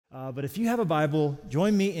But if you have a Bible,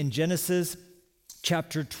 join me in Genesis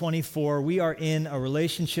chapter 24. We are in a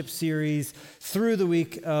relationship series through the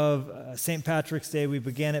week of St. Patrick's Day. We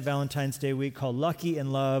began at Valentine's Day week called Lucky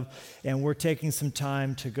in Love, and we're taking some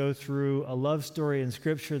time to go through a love story in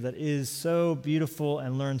Scripture that is so beautiful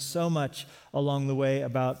and learn so much along the way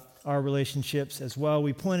about our relationships as well.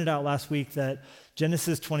 We pointed out last week that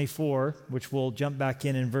Genesis 24, which we'll jump back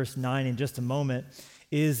in verse 9 in just a moment,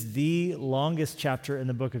 is the longest chapter in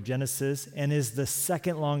the book of Genesis and is the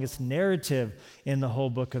second longest narrative in the whole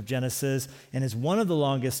book of Genesis and is one of the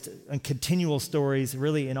longest and continual stories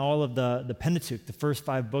really in all of the Pentateuch, the first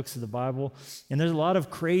 5 books of the Bible. And there's a lot of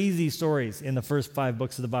crazy stories in the first 5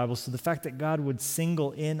 books of the Bible. So the fact that God would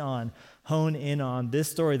hone in on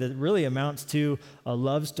this story that really amounts to a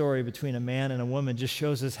love story between a man and a woman just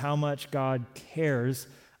shows us how much God cares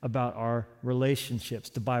about our relationships.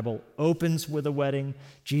 The Bible opens with a wedding.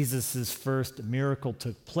 Jesus' first miracle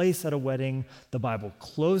took place at a wedding. The Bible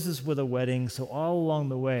closes with a wedding. So all along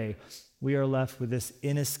the way, we are left with this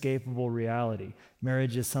inescapable reality.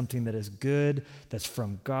 Marriage is something that is good, that's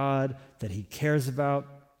from God, that He cares about,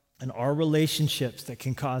 and our relationships that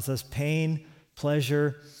can cause us pain,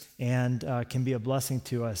 pleasure, and can be a blessing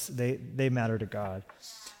to us, they matter to God.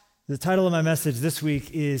 The title of my message this week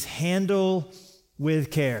is Handle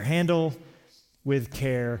with Care. Handle with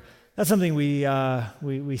care. That's something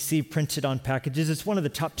we see printed on packages. It's one of the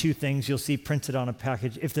top 2 things you'll see printed on a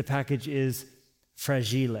package if the package is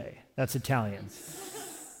fragile. That's Italian.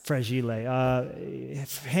 Fragile.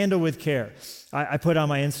 Handle with care. I put on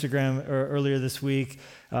my Instagram earlier this week,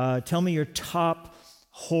 tell me your top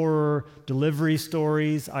horror delivery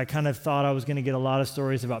stories. I kind of thought I was going to get a lot of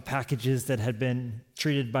stories about packages that had been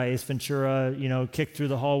treated by Ace Ventura, kicked through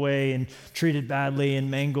the hallway and treated badly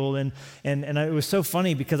and mangled. And it was so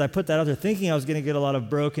funny because I put that out there thinking I was going to get a lot of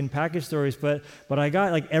broken package stories, but I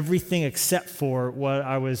got like everything except for what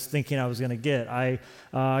I was thinking I was going to get. I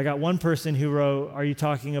got one person who wrote, "Are you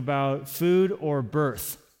talking about food or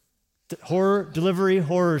birth?"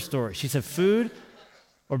 Horror story. She said food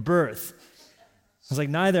or birth. I was like,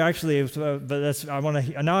 neither actually, but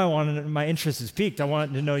my interest is piqued. I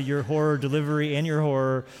want to know your horror delivery and your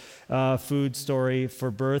horror food story for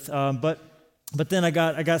birth. But then I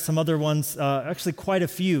got some other ones. Actually, quite a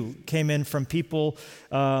few came in from people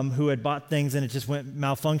who had bought things and it just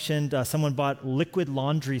malfunctioned. Someone bought liquid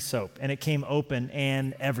laundry soap and it came open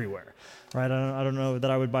and everywhere. Right? I don't know that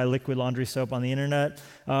I would buy liquid laundry soap on the internet.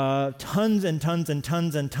 Tons and tons and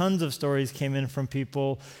tons and tons of stories came in from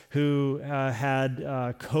people who had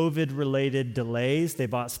COVID-related delays. They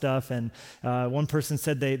bought stuff, and one person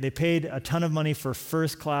said they paid a ton of money for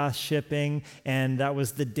first-class shipping, and that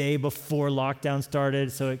was the day before lockdown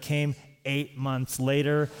started, so it came 8 months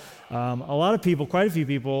later. Quite a few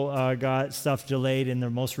people got stuff delayed in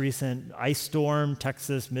their most recent ice storm,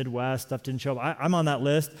 Texas, Midwest, stuff didn't show up. I'm on that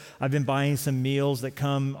list. I've been buying some meals that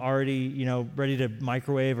come already, ready to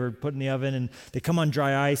microwave or put in the oven, and they come on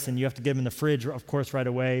dry ice, and you have to get them in the fridge, of course, right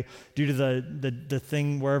away. Due to the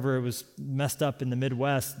thing wherever it was messed up in the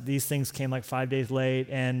Midwest, these things came like 5 days late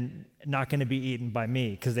and not going to be eaten by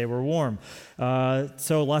me because they were warm.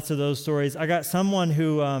 So lots of those stories. I got someone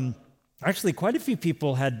who... Actually, quite a few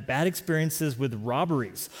people had bad experiences with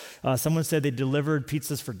robberies. Someone said they delivered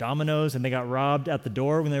pizzas for Domino's and they got robbed at the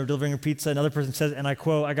door when they were delivering a pizza. Another person says, and I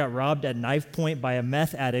quote, "I got robbed at knife point by a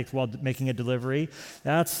meth addict while making a delivery."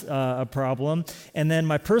 That's a problem. And then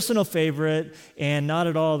my personal favorite, and not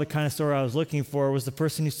at all the kind of story I was looking for, was the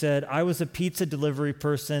person who said, "I was a pizza delivery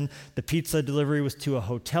person. The pizza delivery was to a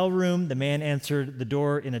hotel room. The man answered the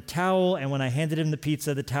door in a towel, and when I handed him the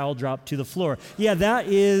pizza, the towel dropped to the floor." Yeah, that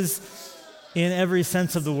is, in every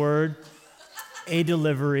sense of the word, a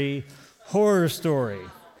delivery horror story.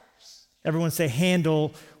 Everyone say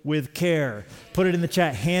handle with care. Put it in the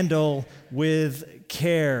chat, handle with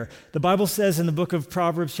care. The Bible says in the book of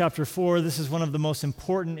Proverbs chapter 4, this is one of the most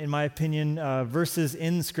important, in my opinion, verses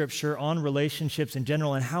in Scripture on relationships in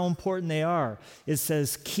general and how important they are. It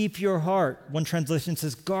says, keep your heart. One translation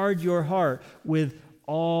says, guard your heart with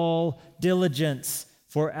all diligence,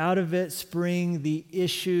 for out of it spring the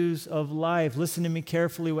issues of life. Listen to me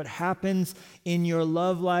carefully. What happens in your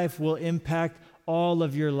love life will impact all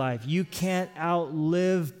of your life. You can't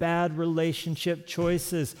outlive bad relationship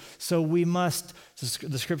choices. So we must,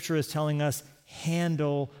 the Scripture is telling us,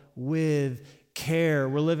 handle with care.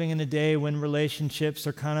 We're living in a day when relationships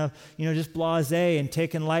are kind of, just blasé and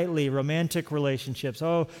taken lightly, romantic relationships.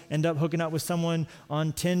 Oh, end up hooking up with someone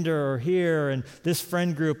on Tinder or here and this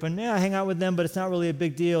friend group, and I hang out with them, but it's not really a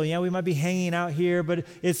big deal. Yeah, we might be hanging out here, but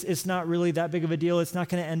it's not really that big of a deal. It's not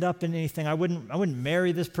going to end up in anything. I wouldn't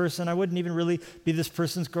marry this person. I wouldn't even really be this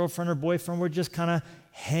person's girlfriend or boyfriend. We're just kind of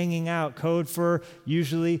hanging out, code for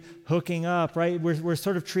usually hooking up, right? We're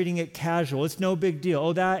sort of treating it casual. It's no big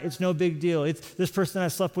deal. It's no big deal. It's this person I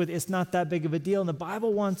slept with, it's not that big of a deal. And the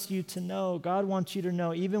Bible wants you to know, God wants you to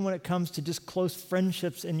know, even when it comes to just close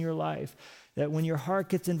friendships in your life, that when your heart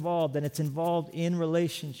gets involved and it's involved in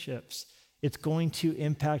relationships, it's going to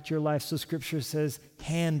impact your life. So Scripture says,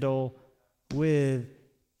 handle with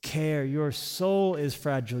care. Your soul is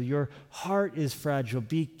fragile. Your heart is fragile.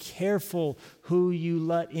 Be careful who you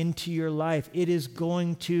let into your life. It is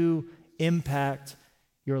going to impact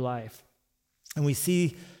your life. And we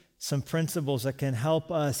see some principles that can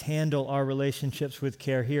help us handle our relationships with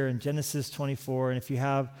care here in Genesis 24. And if you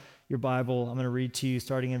have your Bible, I'm going to read to you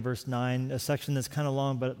starting in verse 9, a section that's kind of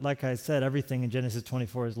long, but like I said, everything in Genesis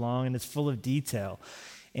 24 is long and it's full of detail.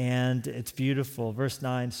 And it's beautiful. Verse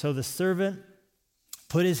 9, so the servant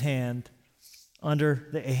put his hand under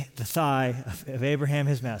the thigh of Abraham,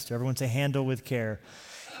 his master. Everyone say handle with care.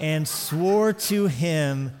 And swore to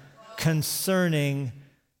him concerning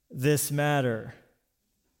this matter.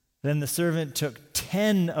 Then the servant took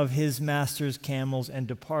 10 of his master's camels and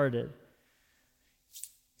departed.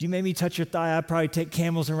 If you made me touch your thigh, I'd probably take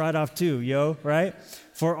camels and ride off too, right?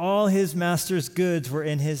 For all his master's goods were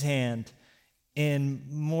in his hand. In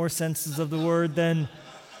more senses of the word than...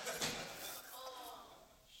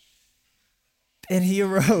 And he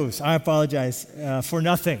arose, I apologize, for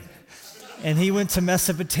nothing. And he went to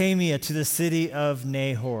Mesopotamia, to the city of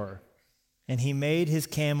Nahor. And he made his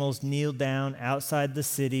camels kneel down outside the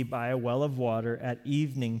city by a well of water at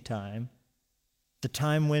evening time, the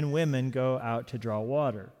time when women go out to draw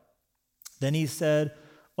water. Then he said,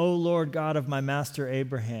 O Lord God of my master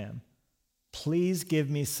Abraham, please give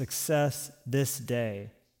me success this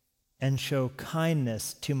day and show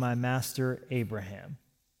kindness to my master Abraham.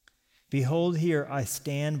 Behold, here I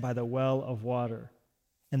stand by the well of water,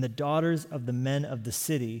 and the daughters of the men of the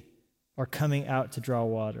city are coming out to draw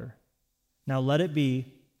water. Now let it be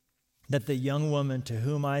that the young woman to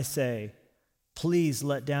whom I say, please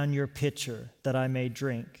let down your pitcher that I may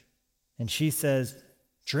drink. And she says,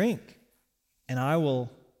 drink, and I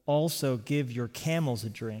will also give your camels a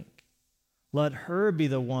drink. Let her be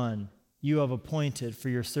the one you have appointed for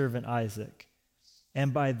your servant Isaac.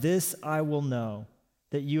 And by this I will know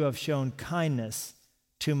that you have shown kindness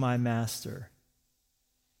to my master.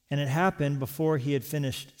 And it happened before he had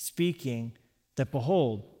finished speaking that,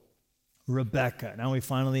 behold, Rebekah. Now we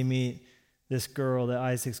finally meet this girl that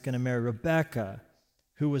Isaac's going to marry. Rebekah,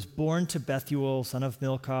 who was born to Bethuel, son of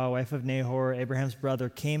Milcah, wife of Nahor, Abraham's brother,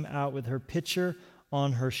 came out with her pitcher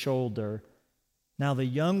on her shoulder. Now the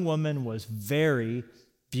young woman was very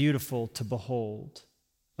beautiful to behold,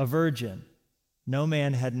 a virgin. No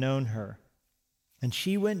man had known her. And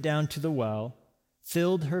she went down to the well,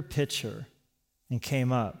 filled her pitcher, and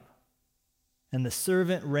came up. And the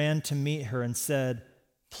servant ran to meet her and said,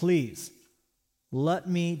 please, let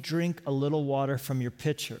me drink a little water from your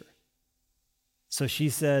pitcher. So she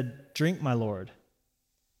said, drink, my lord.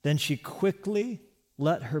 Then she quickly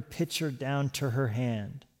let her pitcher down to her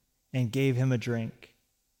hand and gave him a drink.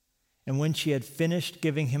 And when she had finished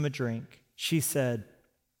giving him a drink, she said,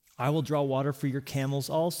 I will draw water for your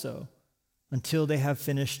camels also, until they have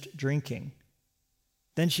finished drinking.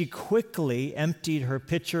 Then she quickly emptied her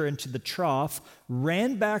pitcher into the trough,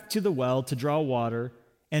 ran back to the well to draw water,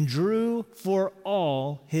 and drew for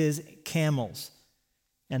all his camels.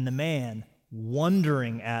 And the man,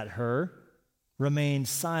 wondering at her, remained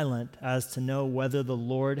silent as to know whether the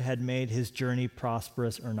Lord had made his journey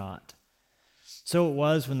prosperous or not. So it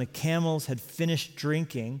was when the camels had finished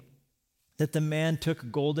drinking that the man took a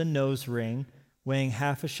golden nose ring weighing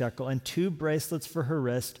 1/2 shekel, and 2 bracelets for her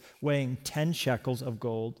wrist, weighing 10 shekels of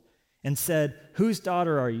gold, and said, whose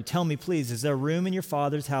daughter are you? Tell me, please, is there room in your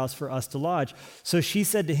father's house for us to lodge? So she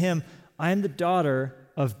said to him, I am the daughter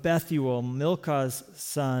of Bethuel, Milcah's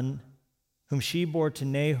son, whom she bore to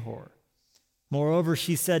Nahor. Moreover,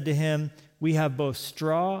 she said to him, we have both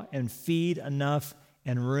straw and feed enough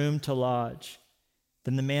and room to lodge.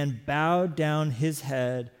 Then the man bowed down his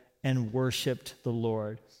head and worshiped the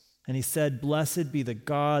Lord. And he said, blessed be the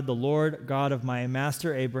God, the Lord God of my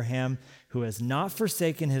master Abraham, who has not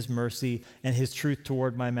forsaken his mercy and his truth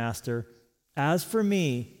toward my master. As for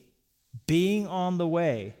me, being on the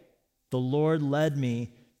way, the Lord led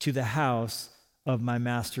me to the house of my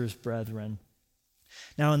master's brethren.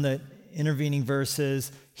 Now, in the intervening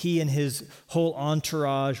verses, he and his whole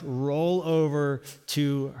entourage roll over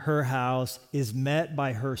to her house, is met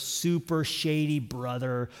by her super shady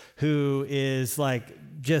brother, who is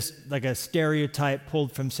just like a stereotype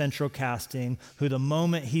pulled from Central Casting, who the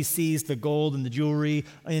moment he sees the gold and the jewelry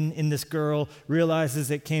in this girl,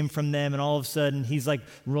 realizes it came from them, and all of a sudden he's like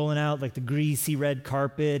rolling out like the greasy red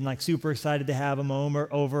carpet and like super excited to have him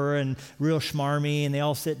over and real schmarmy, and they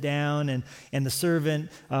all sit down, and the servant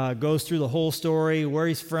goes through the whole story, where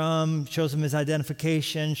he's from, shows him his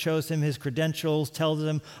identification, shows him his credentials, tells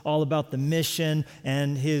him all about the mission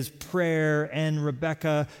and his prayer, and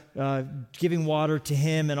Rebecca giving water to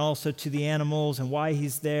him and also to the animals and why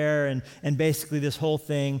he's there, and basically this whole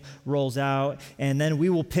thing rolls out. And then we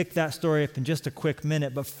will pick that story up in just a quick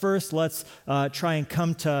minute. But first, let's try and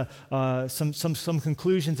come to some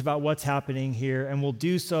conclusions about what's happening here, and we'll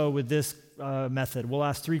do so with this method. We'll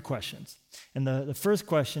ask 3 questions. And the first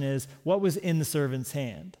question is, what was in the servant's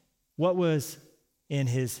hand? What was in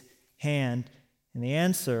his hand? And the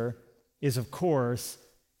answer is, of course,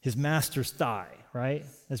 his master's thigh, right?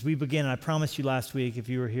 As we begin, and I promised you last week, if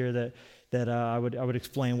you were here, that I would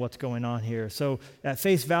explain what's going on here. So at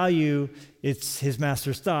face value, it's his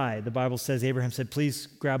master's thigh. The Bible says, Abraham said, please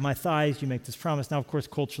grab my thighs, you make this promise. Now, of course,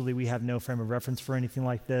 culturally, we have no frame of reference for anything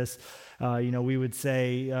like this. We would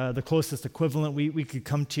say the closest equivalent we could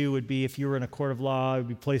come to would be if you were in a court of law, it would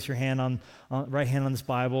be place your hand on right hand on this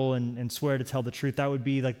Bible and swear to tell the truth. That would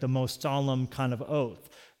be like the most solemn kind of oath,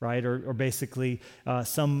 right? Or basically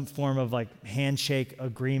some form of like handshake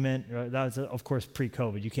agreement. That was, of course,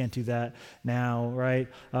 pre-COVID. You can't do that now, right?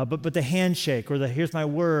 But the handshake or the here's my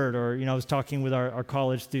word, or, I was talking with our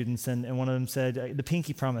college students, and one of them said the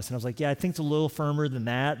pinky promise. And I was like, yeah, I think it's a little firmer than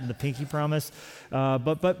that, than the pinky promise.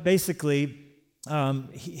 But basically,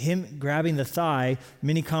 him grabbing the thigh,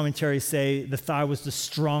 many commentaries say the thigh was the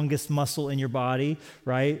strongest muscle in your body,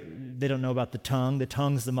 right? They don't know about the tongue. The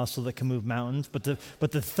tongue's the muscle that can move mountains, but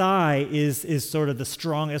the thigh is sort of the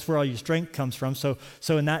strong. That's where all your strength comes from. So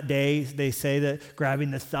in that day, they say that grabbing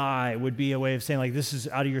the thigh would be a way of saying, like, this is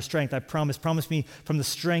out of your strength. I promise me from the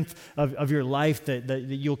strength of your life that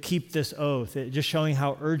you'll keep this oath. Just showing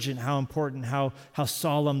how urgent, how important, how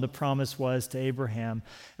solemn the promise was to Abraham.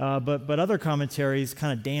 But other commentaries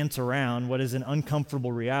kind of dance around what is an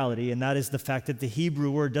uncomfortable reality, and that is the fact that the Hebrew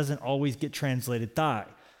word doesn't always get translated thigh.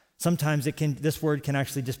 Sometimes this word can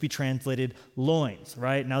actually just be translated loins,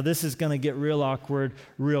 right? Now, this is going to get real awkward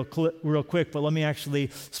real quick, but let me actually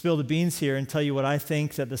spill the beans here and tell you what I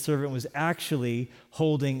think that the servant was actually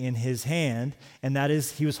holding in his hand, and that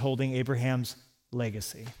is he was holding Abraham's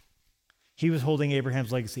legacy. He was holding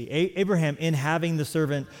Abraham's legacy. Abraham, in having the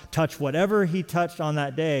servant touch whatever he touched on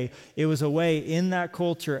that day, it was a way in that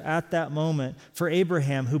culture at that moment for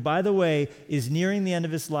Abraham, who, by the way, is nearing the end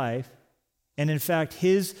of his life, and in fact,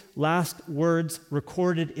 his last words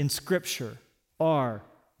recorded in Scripture are,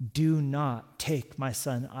 "Do not take my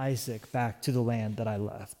son Isaac back to the land that I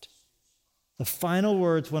left." The final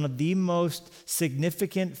words, one of the most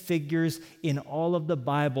significant figures in all of the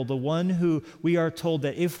Bible, the one who we are told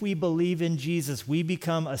that if we believe in Jesus, we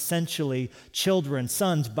become essentially children,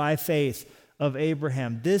 sons by faith of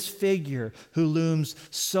Abraham. This figure who looms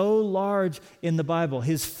so large in the Bible,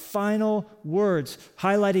 his final words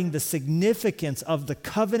highlighting the significance of the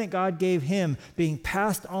covenant God gave him being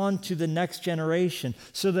passed on to the next generation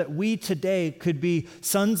so that we today could be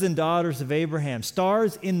sons and daughters of Abraham,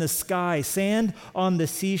 stars in the sky, sand on the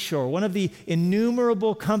seashore, one of the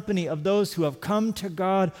innumerable company of those who have come to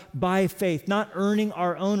God by faith, not earning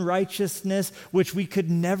our own righteousness, which we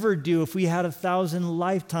could never do if we had 1,000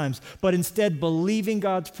 lifetimes, but instead believing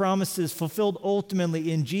God's promises fulfilled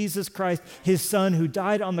ultimately in Jesus Christ, his son, who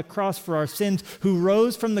died on the cross for our sins, who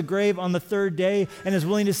rose from the grave on the 3rd day and is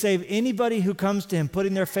willing to save anybody who comes to him,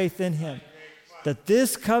 putting their faith in him. That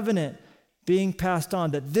this covenant being passed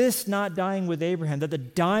on, that this not dying with Abraham, that the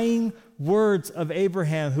dying words of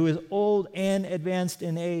Abraham, who is old and advanced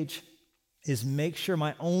in age, is make sure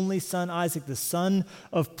my only son Isaac, the son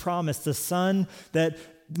of promise, the son that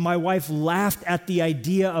my wife laughed at the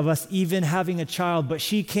idea of us even having a child, but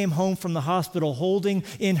she came home from the hospital holding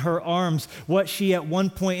in her arms what she at one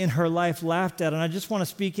point in her life laughed at. And I just want to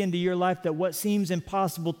speak into your life that what seems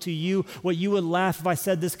impossible to you, what you would laugh if I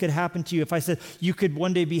said this could happen to you, if I said you could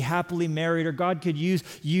one day be happily married, or God could use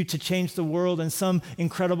you to change the world in some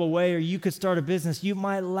incredible way, or you could start a business, you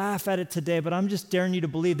might laugh at it today, but I'm just daring you to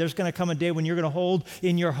believe there's going to come a day when you're going to hold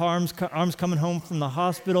in your arms coming home from the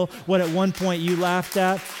hospital what at one point you laughed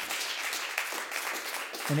at.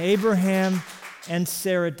 And Abraham and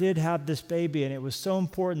Sarah did have this baby, and it was so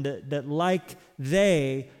important that like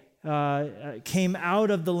they, came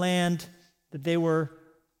out of the land that they were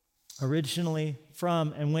originally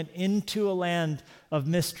from and went into a land of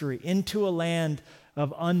mystery, into a land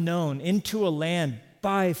of unknown, into a land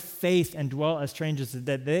by faith and dwelt as strangers,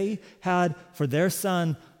 that they had for their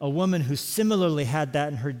son a woman who similarly had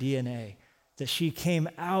that in her DNA, that she came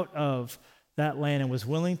out of that land and was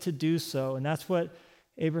willing to do so. And that's what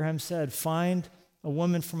Abraham said, find a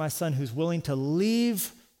woman for my son who's willing to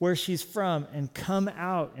leave where she's from and come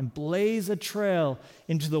out and blaze a trail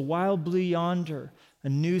into the wild blue yonder, a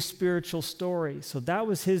new spiritual story. So that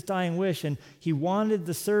was his dying wish, and he wanted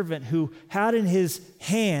the servant who had in his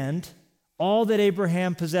hand all that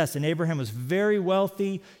Abraham possessed. And Abraham was very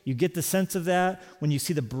wealthy. You get the sense of that when you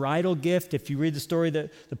see the bridal gift. If you read the story, the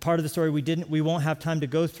part of the story we won't have time to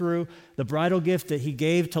go through, the bridal gift that he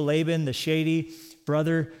gave to Laban, the shady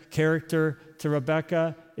brother character to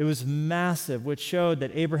Rebekah, it was massive, which showed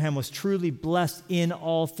that Abraham was truly blessed in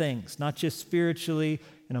all things, not just spiritually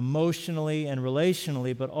and emotionally and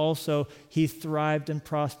relationally, but also he thrived and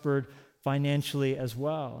prospered financially as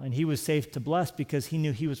well. And he was safe to bless because he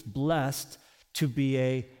knew he was blessed to be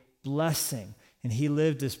a blessing. And he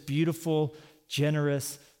lived this beautiful,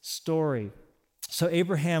 generous story. So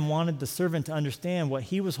Abraham wanted the servant to understand what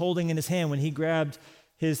he was holding in his hand when he grabbed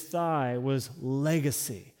his thigh was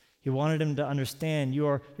legacy. He wanted him to understand,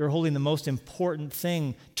 you're holding the most important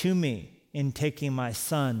thing to me in taking my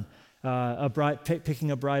son,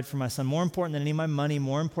 picking a bride for my son. More important than any of my money,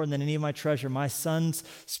 more important than any of my treasure, my son's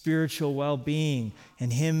spiritual well-being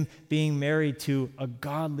and him being married to a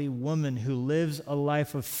godly woman who lives a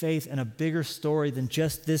life of faith and a bigger story than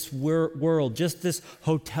just this world, just this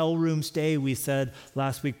hotel room stay we said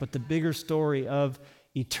last week, but the bigger story of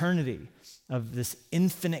eternity, of this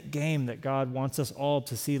infinite game that God wants us all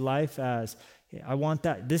to see life as. I want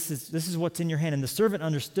that. This is what's in your hand. And the servant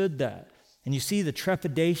understood that. And you see the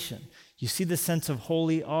trepidation. You see the sense of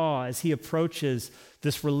holy awe as he approaches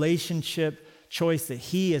this relationship choice that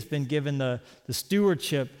he has been given the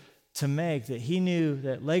stewardship to make, that he knew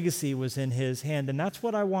that legacy was in his hand. And that's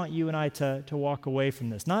what I want you and I to walk away from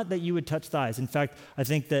this. Not that you would touch thighs. In fact, I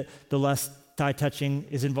think that the less thigh touching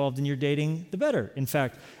is involved in your dating, the better, in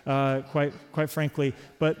fact, quite frankly.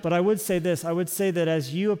 But I would say this. I would say that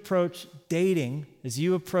as you approach dating, as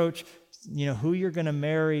you approach who you're going to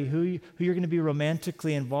marry, who you're going to be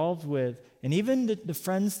romantically involved with, and even the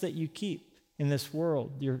friends that you keep in this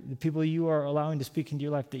world, the people you are allowing to speak into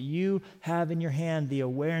your life, that you have in your hand the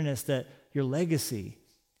awareness that your legacy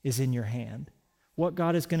is in your hand. What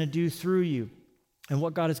God is going to do through you and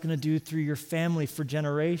what God is going to do through your family for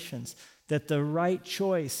generations, that the right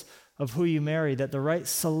choice of who you marry, that the right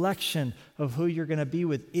selection of who you're going to be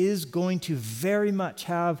with is going to very much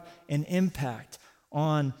have an impact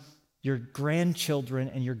on your grandchildren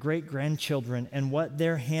and your great-grandchildren and what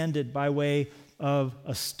they're handed by way of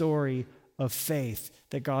a story of faith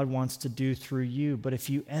that God wants to do through you. But if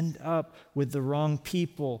you end up with the wrong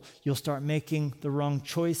people, you'll start making the wrong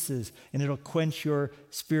choices, and it'll quench your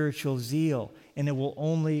spiritual zeal, and it will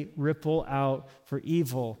only ripple out for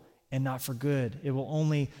evil and not for good. It will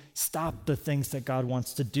only stop the things that God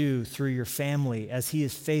wants to do through your family as he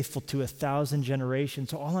is faithful to 1,000 generations.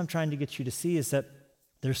 So all I'm trying to get you to see is that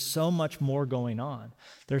there's so much more going on.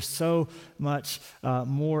 There's so much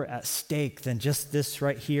more at stake than just this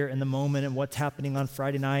right here in the moment and what's happening on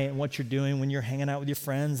Friday night and what you're doing when you're hanging out with your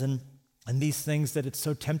friends and these things that it's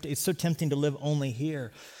so tempting to live only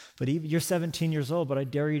here. But you're 17 years old, but I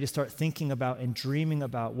dare you to start thinking about and dreaming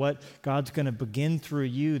about what God's going to begin through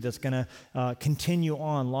you that's going to continue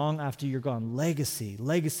on long after you're gone. Legacy,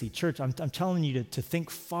 church. I'm telling you to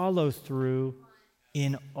think follow through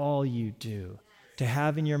in all you do, to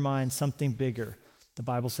have in your mind something bigger. The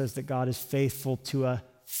Bible says that God is faithful to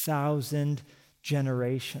 1,000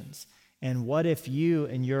 generations. And what if you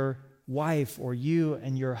and your wife or you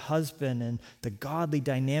and your husband and the godly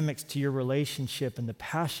dynamics to your relationship and the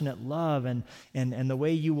passionate love and the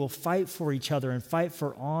way you will fight for each other and fight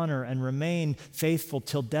for honor and remain faithful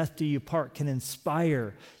till death do you part can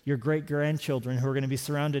inspire your great-grandchildren who are going to be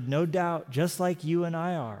surrounded, no doubt, just like you and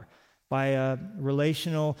I are, by a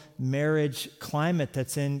relational marriage climate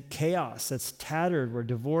that's in chaos, that's tattered, where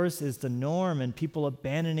divorce is the norm and people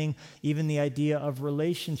abandoning even the idea of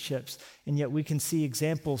relationships. And yet we can see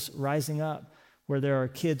examples rising up where there are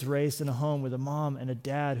kids raised in a home with a mom and a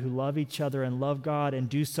dad who love each other and love God and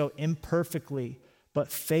do so imperfectly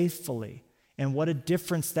but faithfully. And what a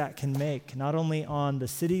difference that can make, not only on the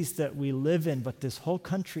cities that we live in, but this whole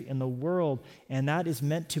country and the world. And that is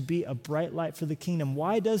meant to be a bright light for the kingdom.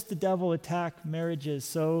 Why does the devil attack marriages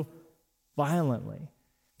so violently?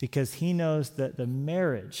 Because he knows that the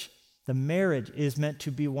marriage the marriage is meant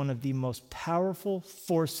to be one of the most powerful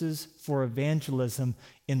forces for evangelism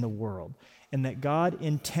in the world. And that God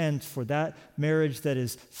intends for that marriage that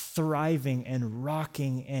is thriving and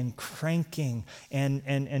rocking and cranking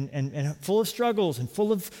and full of struggles and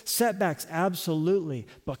full of setbacks, absolutely,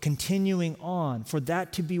 but continuing on, for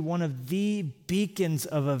that to be one of the beacons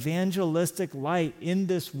of evangelistic light in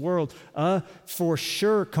this world, a for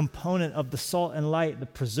sure component of the salt and light, the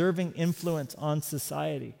preserving influence on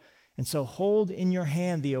society. And so hold in your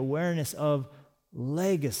hand the awareness of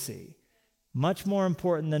legacy. Much more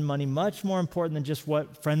important than money, much more important than just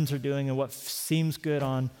what friends are doing and what seems good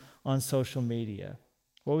on social media.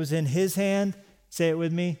 What was in his hand? Say it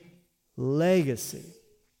with me. Legacy.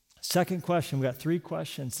 Second question, we got 3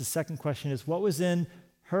 questions. The second question is, what was in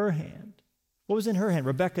her hand? What was in her hand?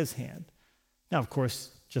 Rebekah's hand. Now, of course,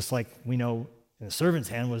 just like we know in the servant's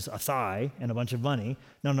hand was a thigh and a bunch of money.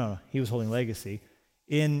 No, he was holding legacy.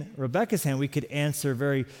 In Rebekah's hand, we could answer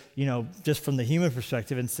very, just from the human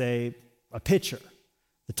perspective and say, a pitcher.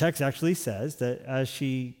 The text actually says that as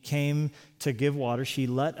she came to give water, she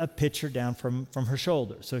let a pitcher down from her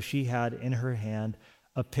shoulder. So she had in her hand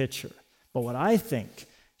a pitcher. But what I think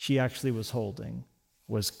she actually was holding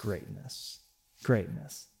was greatness.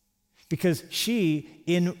 Greatness. Because she,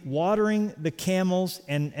 in watering the camels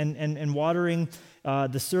and watering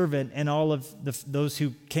the servant and all of those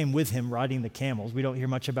who came with him riding the camels. We don't hear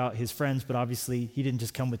much about his friends, but obviously he didn't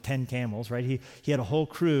just come with 10 camels, right? He had a whole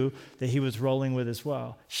crew that he was rolling with as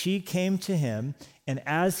well. She came to him, and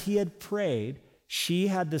as he had prayed, she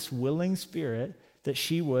had this willing spirit that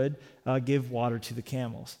she would give water to the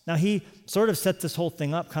camels. Now, he sort of set this whole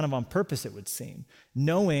thing up kind of on purpose, it would seem,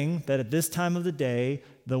 knowing that at this time of the day,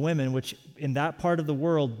 the women, which in that part of the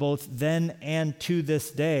world, both then and to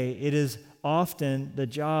this day, it is often the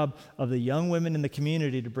job of the young women in the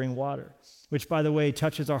community to bring water, which, by the way,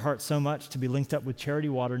 touches our heart so much to be linked up with Charity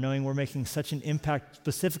Water, knowing we're making such an impact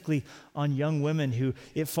specifically on young women who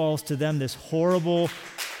it falls to them this horrible,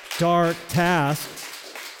 dark task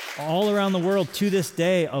all around the world to this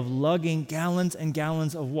day of lugging gallons and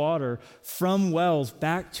gallons of water from wells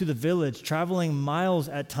back to the village, traveling miles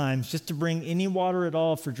at times just to bring any water at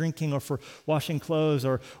all for drinking or for washing clothes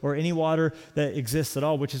or any water that exists at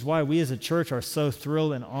all, which is why we as a church are so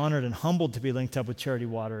thrilled and honored and humbled to be linked up with Charity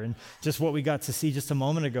Water. And just what we got to see just a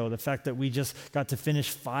moment ago, the fact that we just got to finish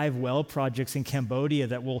 5 well projects in Cambodia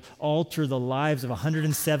that will alter the lives of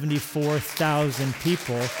 174,000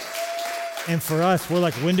 people. And for us, we're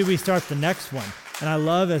like, when do we start the next one? And I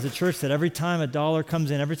love as a church that every time a dollar comes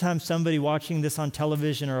in, every time somebody watching this on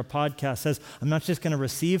television or a podcast says, I'm not just going to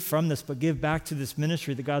receive from this, but give back to this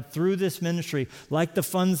ministry, that God, through this ministry, like the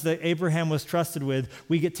funds that Abraham was trusted with,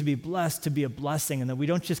 we get to be blessed to be a blessing, and that we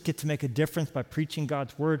don't just get to make a difference by preaching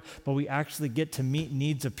God's word, but we actually get to meet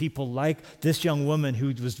needs of people like this young woman who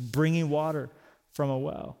was bringing water from a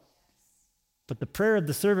well. But the prayer of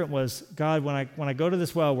the servant was, God, when I go to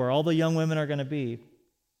this well where all the young women are going to be,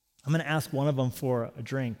 I'm going to ask one of them for a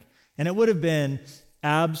drink. And it would have been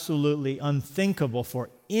absolutely unthinkable for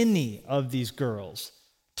any of these girls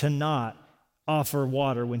to not offer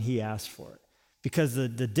water when he asked for it. Because the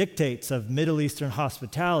dictates of Middle Eastern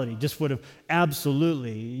hospitality just would have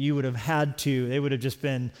absolutely, you would have had to, they would have just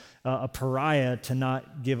been a pariah to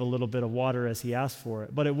not give a little bit of water as he asked for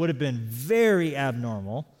it. But it would have been very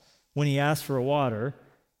abnormal when he asked for water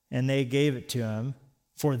and they gave it to him,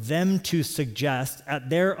 for them to suggest at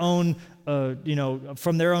their own,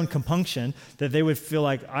 from their own compunction, that they would feel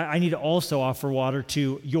like, I need to also offer water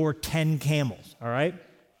to your 10 camels, all right?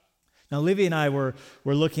 Now, Livy and I were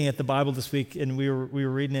looking at the Bible this week, and we were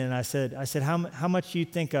reading it, and I said, how much do you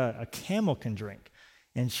think a camel can drink?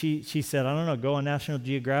 And she said, I don't know, go on National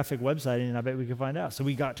Geographic website, and I bet we can find out. So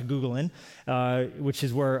we got to Googling, which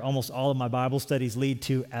is where almost all of my Bible studies lead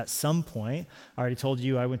to at some point. I already told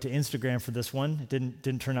you I went to Instagram for this one. It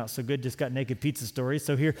didn't turn out so good, just got naked pizza stories.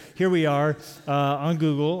 So here we are on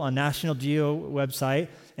Google, on National Geo website,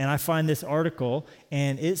 and I find this article,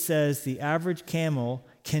 and it says the average camel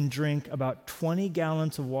can drink about 20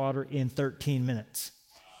 gallons of water in 13 minutes,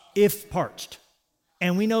 if parched.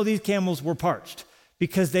 And we know these camels were parched,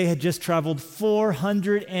 because they had just traveled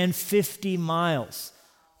 450 miles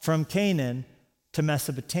from Canaan to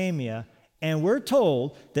Mesopotamia. And we're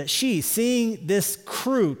told that she, seeing this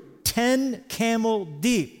crew 10 camel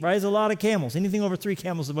deep, right? There's a lot of camels. Anything over 3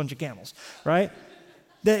 camels is a bunch of camels, right?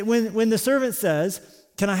 That when the servant says,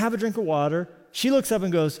 can I have a drink of water? She looks up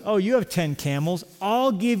and goes, oh, you have 10 camels.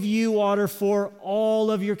 I'll give you water for all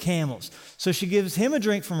of your camels. So she gives him a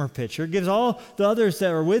drink from her pitcher, gives all the others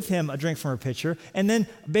that are with him a drink from her pitcher, and then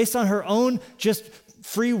based on her own just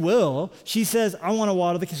free will, she says, I want to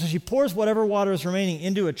water the camels. So she pours whatever water is remaining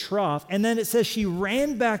into a trough, and then it says she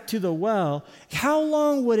ran back to the well. How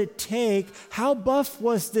long would it take? How buff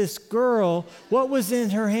was this girl? What was in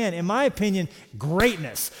her hand? In my opinion,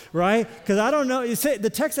 greatness, right? Because I don't know. The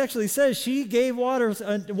text actually says she gave water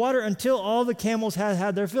until all the camels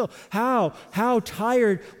had their fill. How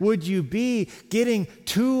tired would you be getting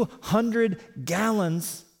 200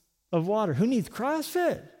 gallons of water? Who needs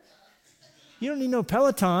CrossFit? You don't need no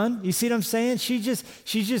Peloton. You see what I'm saying? She's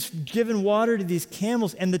just giving water to these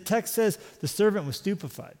camels. And the text says the servant was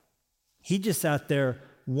stupefied. He just sat there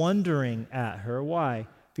wondering at her. Why?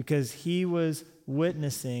 Because he was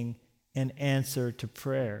witnessing an answer to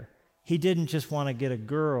prayer. He didn't just want to get a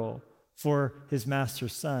girl for his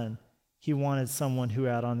master's son. He wanted someone who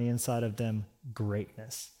had on the inside of them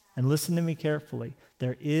greatness. And listen to me carefully.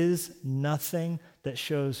 There is nothing that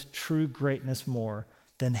shows true greatness more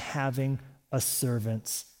than having a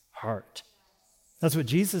servant's heart. That's what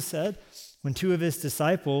Jesus said when two of his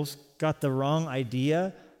disciples got the wrong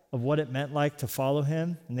idea of what it meant like to follow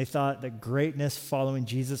him, and they thought that greatness following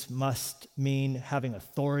Jesus must mean having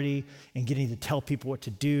authority and getting to tell people what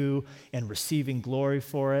to do and receiving glory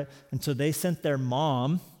for it. And so they sent their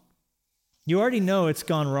mom. You already know it's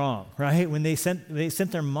gone wrong, right? When they sent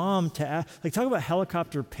their mom to ask, talk about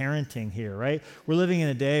helicopter parenting here, right? We're living in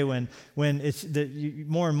a day when it's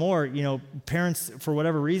more and more, parents for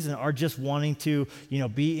whatever reason are just wanting to,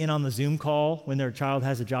 be in on the Zoom call when their child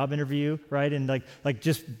has a job interview, right? And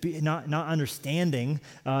just be not understanding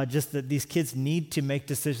just that these kids need to make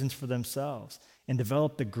decisions for themselves and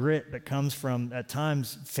develop the grit that comes from at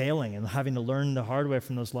times failing and having to learn the hard way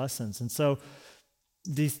from those lessons. And so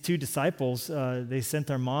these two disciples, they sent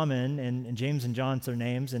their mom in, and James and John's their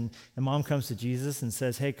names, and the mom comes to Jesus and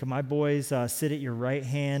says, hey, can my boys sit at your right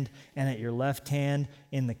hand and at your left hand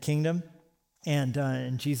in the kingdom?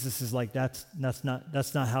 And Jesus is like, that's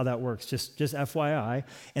not how that works, just FYI.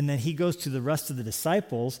 And then he goes to the rest of the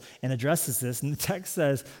disciples and addresses this, and the text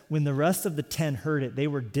says, when the rest of the 10 heard it, they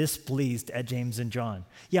were displeased at James and John.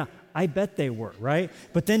 Yeah, I bet they were, right?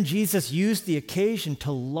 But then Jesus used the occasion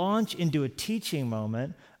to launch into a teaching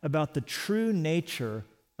moment about the true nature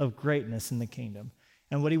of greatness in the kingdom.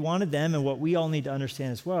 And what he wanted them, and what we all need to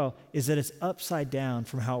understand as well, is that it's upside down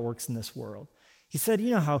from how it works in this world. He said, you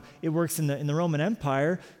know how it works in the Roman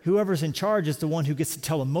Empire. Whoever's in charge is the one who gets to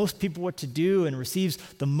tell the most people what to do and receives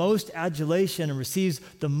the most adulation and receives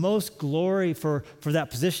the most glory for that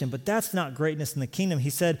position. But that's not greatness in the kingdom. He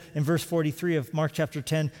said in verse 43 of Mark chapter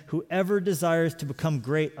 10, whoever desires to become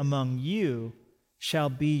great among you shall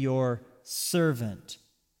be your servant.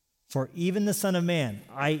 For even the Son of Man,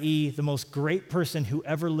 i.e., the most great person who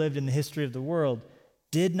ever lived in the history of the world,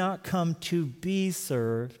 did not come to be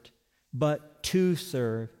served, but to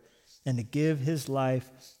serve and to give his life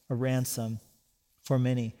a ransom for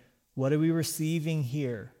many. What are we receiving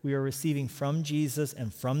here? We are receiving from Jesus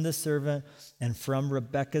and from the servant and from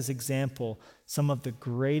Rebecca's example some of the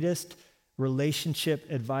greatest relationship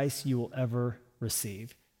advice you will ever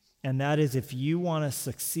receive. And that is, if you want to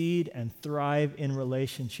succeed and thrive in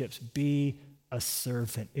relationships, be a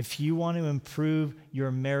servant. If you want to improve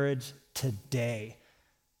your marriage today,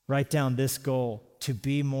 write down this goal: to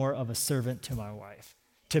be more of a servant to my wife,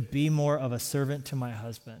 to be more of a servant to my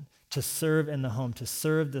husband, to serve in the home, to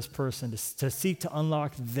serve this person, to seek to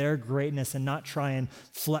unlock their greatness and not try and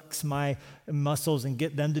flex my muscles and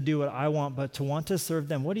get them to do what I want, but to want to serve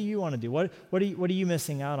them. What do you want to do? What are you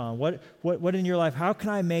missing out on? What in your life, how can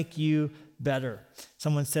I make you better?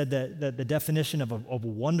 Someone said that the definition of a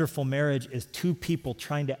wonderful marriage is two people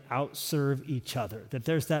trying to outserve each other. That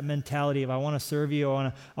there's that mentality of, I want to serve you,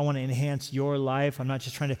 I want to enhance your life. I'm not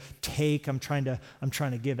just trying to take, I'm trying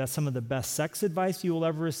to give. That's some of the best sex advice you will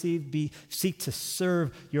ever receive. Seek to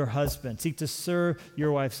serve your husband. Seek to serve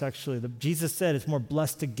your wife sexually. Jesus said it's more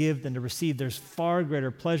blessed to give than to receive. There's far greater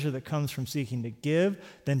pleasure that comes from seeking to give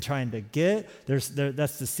than trying to get. It's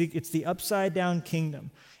the upside down kingdom.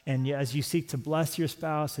 And as you seek to bless your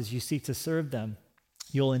spouse, as you seek to serve them,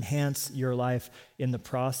 you'll enhance your life in the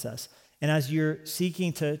process. And as you're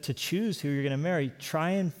seeking to choose who you're going to marry,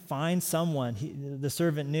 try and find someone. The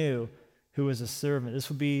servant knew who was a servant. This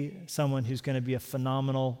would be someone who's going to be a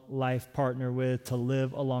phenomenal life partner with, to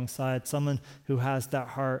live alongside, someone who has that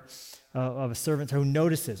heart of a servant, who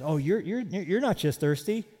notices, oh, you're not just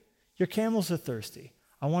thirsty, your camels are thirsty.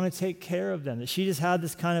 I want to take care of them. That she just had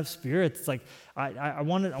this kind of spirit. It's like, I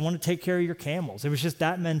want to take care of your camels. It was just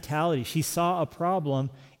that mentality. She saw a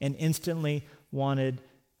problem and instantly wanted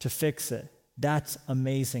to fix it. That's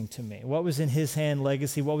amazing to me. What was in his hand?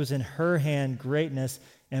 Legacy. What was in her hand? Greatness.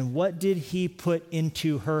 And what did he put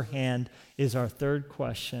into her hand is our third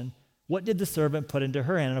question. What did the servant put into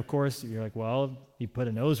her hand? And of course, you're like, well, he put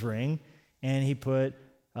a nose ring and he put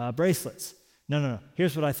bracelets. No.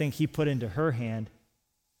 Here's what I think he put into her hand: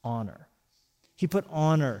 honor. He put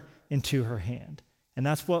honor into her hand. And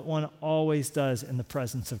that's what one always does in the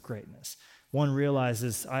presence of greatness. One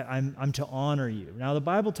realizes, I'm to honor you. Now, the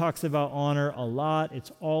Bible talks about honor a lot.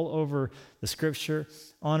 It's all over the scripture.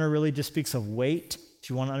 Honor really just speaks of weight. If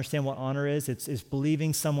you want to understand what honor is, it's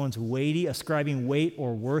believing someone's weighty, ascribing weight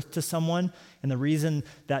or worth to someone. And the reason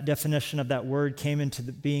that definition of that word came into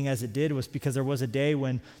being as it did was because there was a day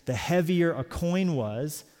when the heavier a coin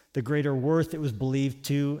was, the greater worth it was believed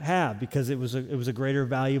to have, because it was a greater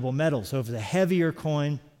valuable metal. So if it was a heavier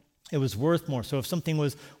coin, it was worth more. So if something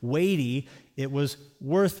was weighty, it was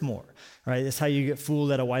worth more, right? That's how you get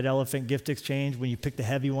fooled at a white elephant gift exchange when you pick the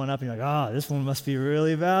heavy one up and you're like, this one must be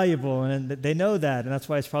really valuable. And they know that, and that's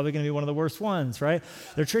why it's probably going to be one of the worst ones, right?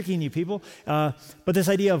 They're tricking you, people. But this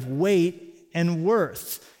idea of weight and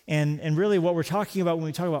worth, and really what we're talking about when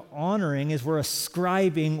we talk about honoring is we're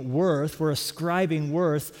ascribing worth. We're ascribing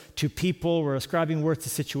worth to people. We're ascribing worth to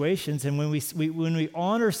situations. And when we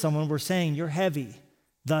honor someone, we're saying, you're heavy,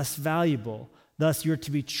 thus valuable. Thus, you're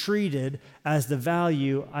to be treated as the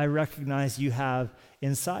value I recognize you have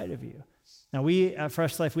inside of you. Now, we at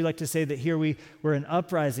Fresh Life, we like to say that here we're an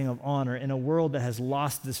uprising of honor in a world that has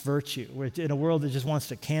lost this virtue. We're in a world that just wants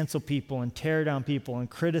to cancel people and tear down people and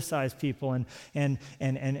criticize people and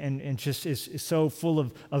just is so full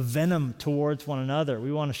of venom towards one another.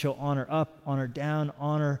 We want to show honor up, honor down,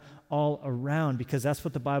 honor all around, because that's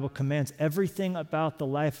what the Bible commands. Everything about the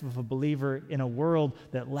life of a believer in a world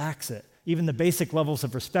that lacks it. Even the basic levels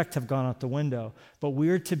of respect have gone out the window. But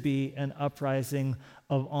we're to be an uprising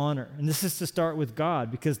of honor. And this is to start with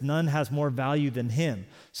God, because none has more value than him.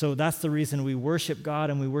 So that's the reason we worship God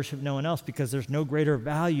and we worship no one else, because there's no greater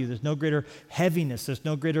value, there's no greater heaviness, there's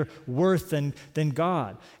no greater worth than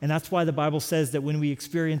God. And that's why the Bible says that when we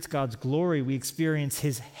experience God's glory, we experience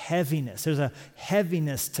his heaviness. There's a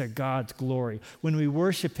heaviness to God's glory. When we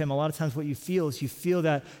worship him, a lot of times what you feel is you feel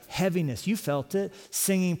that heaviness. You felt it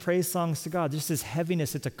singing praise songs to God. Just this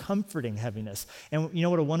heaviness, it's a comforting heaviness. And you know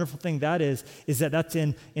what a wonderful thing that is that's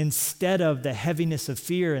instead of the heaviness of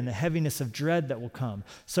fear and the heaviness of dread that will come.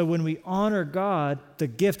 So when we honor God, the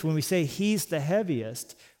gift, when we say he's the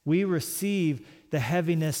heaviest, we receive the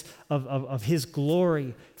heaviness of his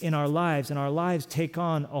glory in our lives, and our lives take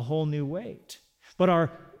on a whole new weight. But our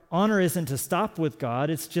honor isn't to stop with God,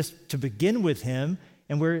 it's just to begin with him,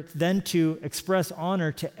 and we're then to express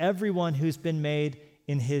honor to everyone who's been made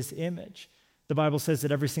in his image. The Bible says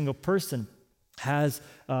that every single person has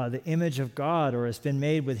the image of God, or has been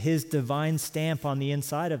made with his divine stamp on the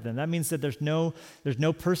inside of them. That means that there's no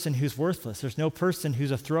person who's worthless. There's no person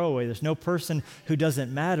who's a throwaway. There's no person who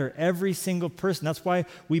doesn't matter. Every single person. That's why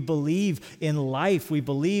we believe in life. We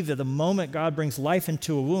believe that the moment God brings life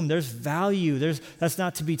into a womb, there's value. That's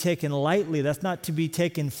not to be taken lightly. That's not to be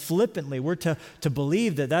taken flippantly. We're to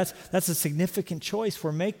believe that that's a significant choice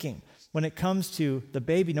we're making when it comes to the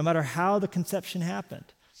baby, no matter how the conception happened.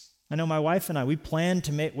 I know my wife and I, we planned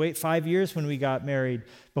to wait 5 years when we got married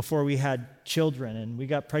before we had children, and we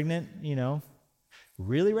got pregnant,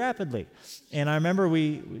 really rapidly. And I remember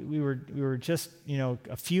we were just,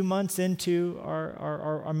 a few months into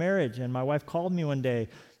our marriage, and my wife called me one day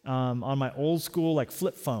on my old school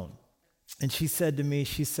flip phone, and she said to me,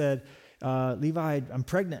 Levi, I'm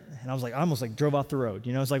pregnant. And I almost drove off the road.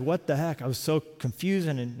 I was like, what the heck? I was so confused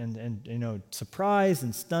and surprised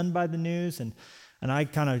and stunned by the news. And I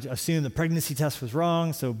kind of assumed the pregnancy test was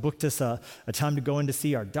wrong, so booked us a time to go in to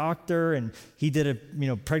see our doctor, and he did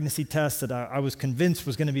a pregnancy test that I was convinced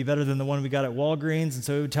was going to be better than the one we got at Walgreens, and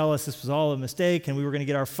so he would tell us this was all a mistake, and we were going to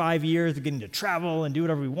get our 5 years of getting to travel and do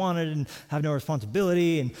whatever we wanted and have no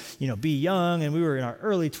responsibility and be young, and we were in our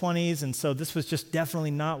early 20s, and so this was just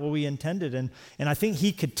definitely not what we intended, and I think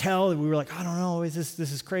he could tell that we were like, I don't know, this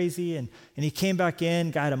is crazy, and he came back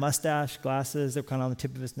in, guy had a mustache, glasses that were kind of on the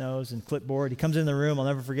tip of his nose, and clipboard. He comes in the room, I'll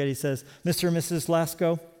never forget, he says, Mr. and Mrs.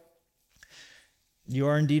 Lasko, you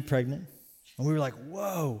are indeed pregnant. And we were like,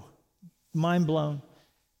 whoa, mind blown.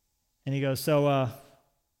 And he goes, so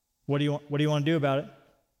what do you want to do about it?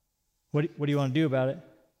 What do you want to do about it?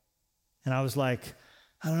 And I was like,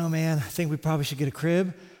 I don't know, man, I think we probably should get a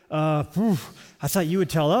crib. I thought you would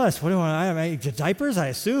tell us. What do I want? Diapers, I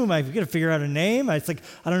assume. I've got to figure out a name. It's like,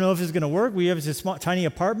 I don't know if it's going to work. We have this small, tiny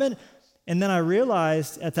apartment. And then I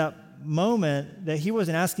realized at that moment that he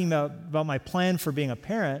wasn't asking about my plan for being a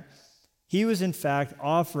parent. He was, in fact,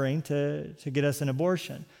 offering to get us an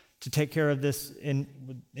abortion, to take care of this, in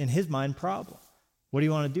his mind, problem. What do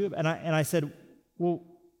you want to do? And I said, well,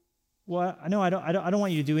 no, I don't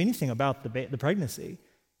want you to do anything about the pregnancy.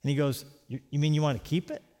 And he goes, you mean you want to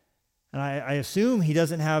keep it? And I assume he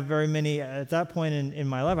doesn't have very many, at that point in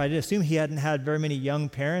my life, I did assume he hadn't had very many young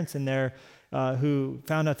parents in there who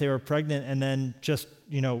found out they were pregnant and then just,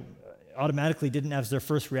 automatically didn't, as their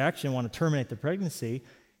first reaction, want to terminate the pregnancy.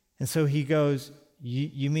 And so he goes,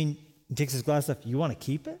 you mean, he takes his glass off, you want to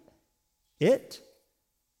keep it?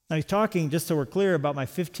 Now he's talking, just so we're clear, about my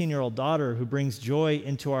 15-year-old daughter who brings joy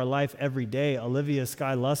into our life every day, Olivia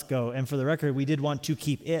Sky Lusko. And for the record, we did want to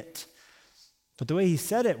keep it. But the way he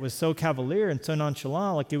said it was so cavalier and so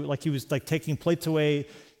nonchalant, like he was taking plates away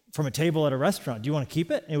from a table at a restaurant. Do you want to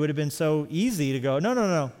keep it? It would have been so easy to go,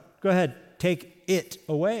 no, go ahead, take it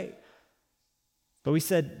away. But we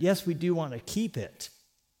said, yes, we do want to keep it.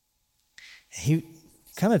 He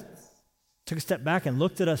kind of took a step back and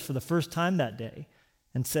looked at us for the first time that day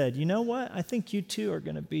and said, you know what? I think you two are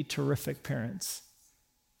going to be terrific parents.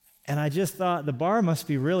 And I just thought the bar must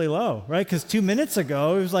be really low, right? Because 2 minutes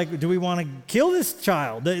ago, it was like, do we want to kill this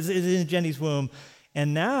child that is in Jenny's womb?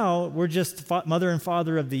 And now we're just mother and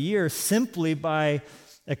father of the year simply by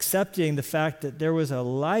accepting the fact that there was a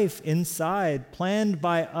life inside, planned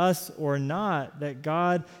by us or not, that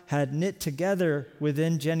God had knit together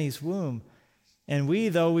within Jenny's womb. And we,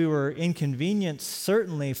 though we were inconvenienced,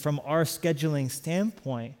 certainly from our scheduling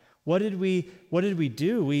standpoint, what did we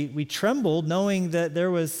do? We trembled knowing that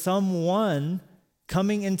there was someone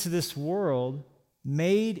coming into this world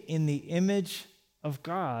made in the image of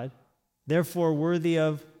God, therefore worthy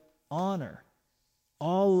of honor.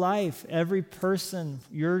 All life, every person,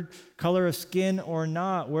 your color of skin or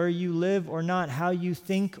not, where you live or not, how you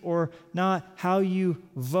think or not, how you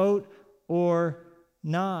vote or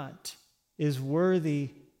not, is worthy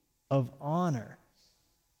of honor.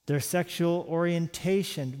 Their sexual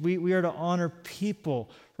orientation. We are to honor people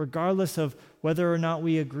regardless of whether or not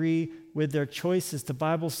we agree with their choices. The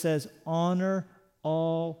Bible says, honor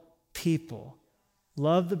all people.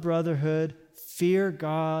 Love the brotherhood, fear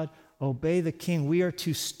God, obey the king. We are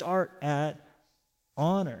to start at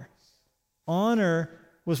honor. Honor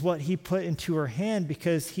was what he put into her hand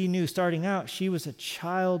because he knew starting out she was a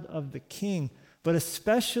child of the king. But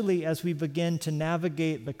especially as we begin to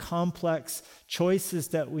navigate the complex choices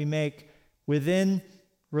that we make within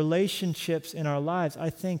relationships in our lives, I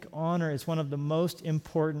think honor is one of the most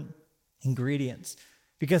important ingredients.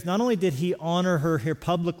 Because not only did he honor her here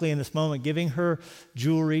publicly in this moment, giving her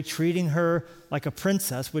jewelry, treating her like a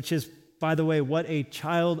princess, which is, by the way, what a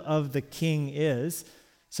child of the king is.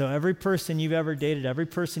 So every person you've ever dated, every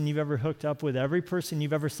person you've ever hooked up with, every person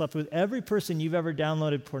you've ever slept with, every person you've ever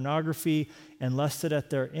downloaded pornography and lusted at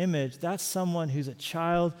their image, that's someone who's a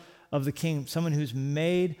child of the king, someone who's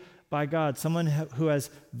made by God, someone who has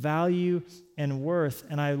value and worth.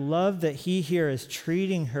 And I love that he here is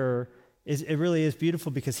treating her, it really is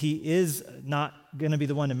beautiful because he is not going to be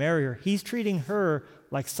the one to marry her. He's treating her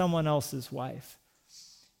like someone else's wife.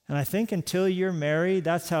 And I think until you're married,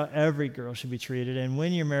 that's how every girl should be treated. And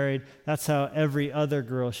when you're married, that's how every other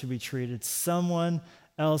girl should be treated. Someone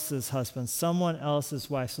else's husband, someone else's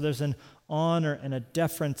wife. So there's an honor and a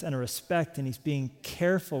deference and a respect, and he's being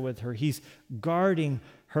careful with her. He's guarding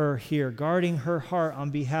her here, guarding her heart on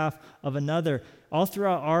behalf of another. All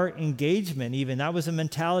throughout our engagement, even, that was a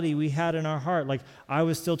mentality we had in our heart. Like, I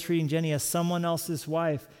was still treating Jenny as someone else's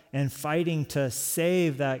wife and fighting to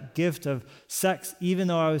save that gift of sex, even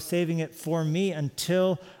though I was saving it for me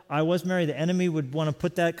until I was married. The enemy would want to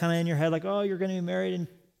put that kind of in your head, like, oh, you're going to be married in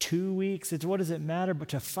 2 weeks. What does it matter? But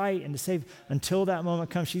to fight and to save until that moment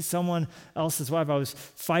comes, she's someone else's wife. I was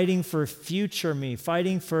fighting for future me,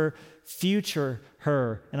 fighting for future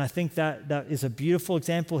her. And I think that is a beautiful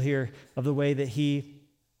example here of the way that he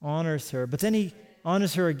honors her. But then he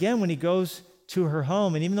honors her again when he goes to her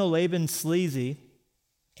home. And even though Laban's sleazy,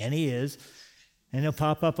 and he is, and he'll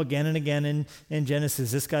pop up again and again in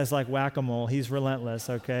Genesis. This guy's like whack-a-mole. He's relentless,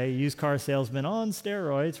 okay? Used car salesman on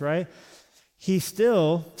steroids, right? He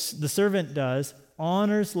still, the servant does,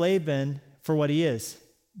 honors Laban for what he is,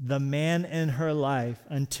 the man in her life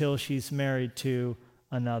until she's married to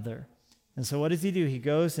another. And so what does he do? He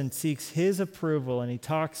goes and seeks his approval, and he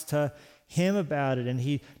talks to him about it. And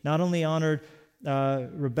he not only honored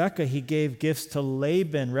Rebekah, he gave gifts to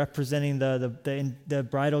Laban, representing the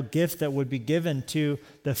bridal gift that would be given to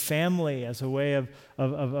the family as a way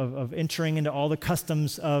of entering into all the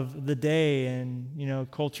customs of the day. And,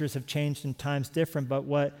 cultures have changed and times different, but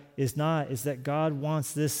what is not is that God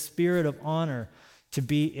wants this spirit of honor to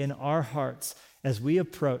be in our hearts. as we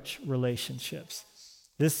approach relationships.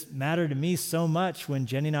 This mattered to me so much when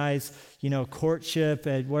Jenny and I's, courtship,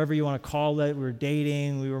 whatever you want to call it, we were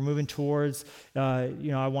dating, we were moving towards,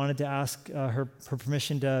 I wanted to ask her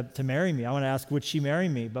permission to marry me. I wanted to ask, would she marry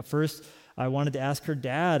me? But first, I wanted to ask her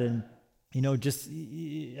dad, and,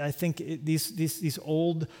 I think these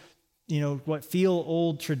old, what feel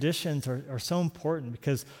old traditions are so important,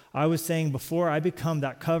 because I was saying before I become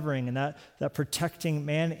that covering and that protecting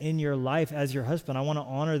man in your life as your husband, I want to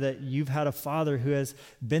honor that you've had a father who has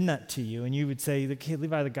been that to you. And you would say,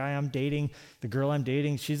 Levi, the guy I'm dating, the girl I'm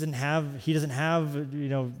dating, he doesn't have,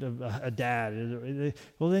 a dad.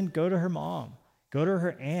 Well, then go to her mom. Go to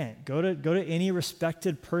her aunt. Go to any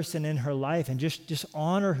respected person in her life and just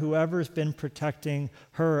honor whoever's been protecting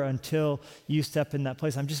her until you step in that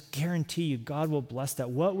place. I'm just guarantee you, God will bless that.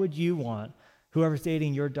 What would you want whoever's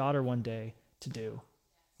dating your daughter one day to do?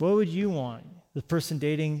 What would you want the person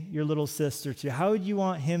dating your little sister to do? How would you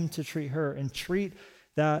want him to treat her? And treat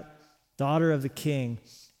that daughter of the King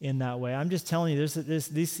in that way. I'm just telling you,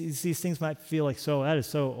 these things might feel like, that is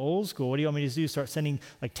so old school. What do you want me to do? Start sending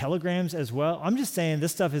like telegrams as well? I'm just saying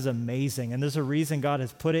this stuff is amazing, and there's a reason God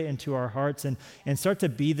has put it into our hearts, and start to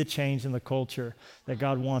be the change in the culture that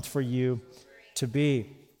God wants for you to be.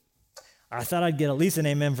 I thought I'd get at least an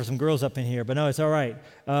amen for some girls up in here, but no, it's all right.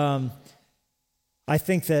 I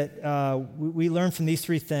think that we learn from these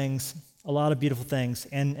three things a lot of beautiful things.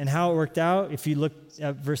 And how it worked out, if you look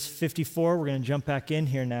at verse 54, we're going to jump back in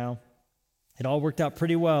here now. It all worked out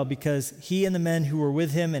pretty well, because he and the men who were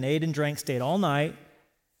with him and ate and drank stayed all night.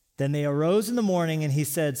 Then they arose in the morning, and he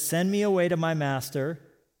said, "Send me away to my master."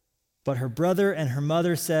 But her brother and her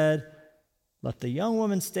mother said, "Let the young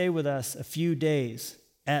woman stay with us a few days,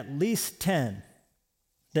 at least 10,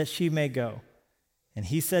 that she may go." And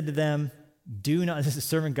he said to them, "Do not," this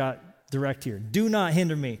servant got direct here, "do not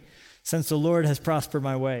hinder me, since the Lord has prospered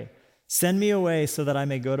my way. Send me away so that I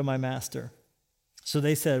may go to my master." So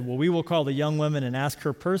they said, "Well, we will call the young woman and ask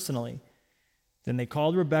her personally." Then they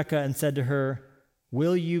called Rebekah and said to her,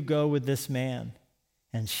 "Will you go with this man?"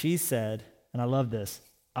 And she said, and I love this,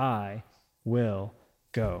 "I will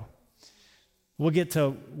go." We'll get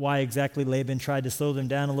to why exactly Laban tried to slow them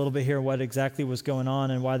down a little bit here, what exactly was going on,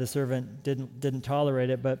 and why the servant didn't tolerate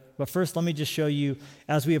it. But first, let me just show you,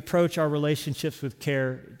 as we approach our relationships with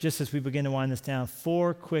care, just as we begin to wind this down,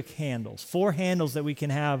 4 quick handles. 4 handles that we can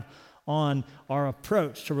have on our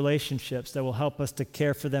approach to relationships that will help us to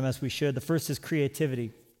care for them as we should. The first is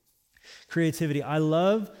creativity. Creativity. I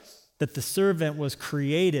love that the servant was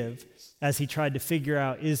creative as he tried to figure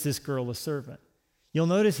out, is this girl a servant? You'll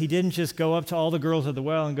notice he didn't just go up to all the girls at the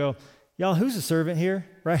well and go, "Y'all, who's a servant here?"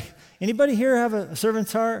 Right? Anybody here have a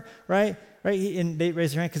servant's heart? Right? And they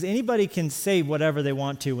raise their hand, because anybody can say whatever they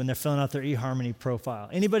want to when they're filling out their eHarmony profile.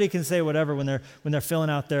 Anybody can say whatever when they're filling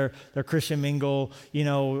out their Christian Mingle,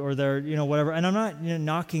 or their, whatever. And I'm not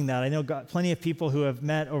knocking that. I know plenty of people who have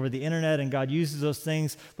met over the internet, and God uses those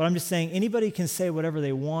things. But I'm just saying anybody can say whatever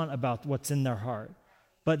they want about what's in their heart.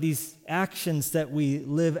 But these actions that we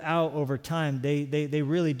live out over time, they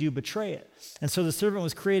really do betray it. And so the servant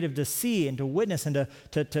was creative to see and to witness and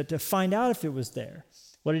to find out if it was there.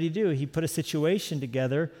 What did he do? He put a situation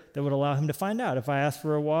together that would allow him to find out. If I ask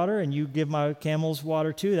for a water and you give my camels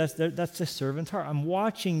water too, that's the servant's heart. I'm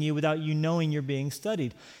watching you without you knowing you're being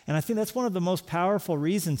studied. And I think that's one of the most powerful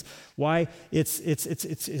reasons why it's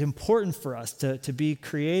important for us to be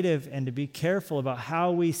creative and to be careful about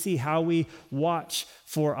how we see, how we watch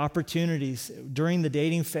for opportunities during the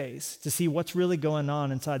dating phase to see what's really going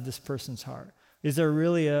on inside this person's heart. Is there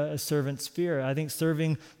really a servant spirit? I think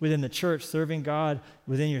serving within the church, serving God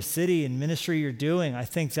within your city and ministry you're doing, I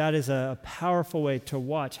think that is a powerful way to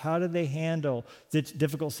watch. How do they handle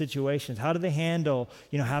difficult situations? How do they handle,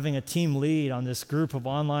 having a team lead on this group of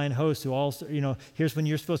online hosts who all, here's when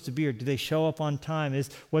you're supposed to be, or do they show up on time?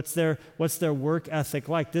 What's their work ethic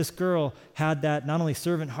like? This girl had that not only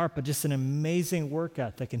servant heart, but just an amazing work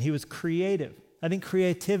ethic, and he was creative. I think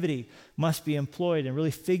creativity must be employed in really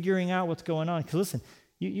figuring out what's going on. Because listen,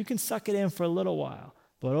 you can suck it in for a little while,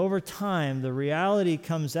 but over time, the reality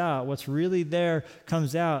comes out. What's really there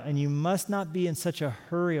comes out, and you must not be in such a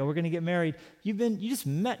hurry. Oh, we're going to get married. You just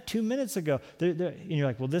met 2 minutes ago. And you're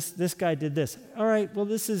like, well, this guy did this. All right, well,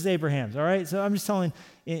 this is Abraham's. All right, so I'm just telling,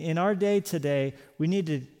 in our day today, we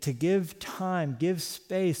need to give time, give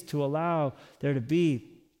space to allow there to be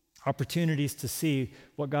opportunities to see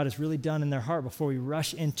what God has really done in their heart before we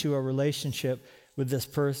rush into a relationship with this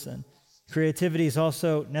person. Creativity is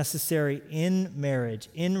also necessary in marriage,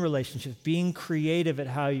 in relationships, being creative at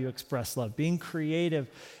how you express love, being creative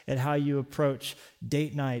at how you approach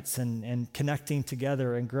date nights and connecting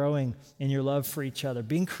together and growing in your love for each other,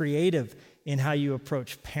 being creative in how you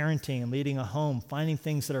approach parenting and leading a home, finding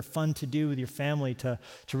things that are fun to do with your family to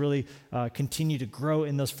really continue to grow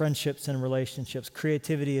in those friendships and relationships.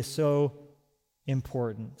 Creativity is so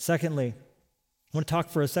important. Secondly, I want to talk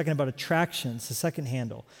for a second about attractions, the second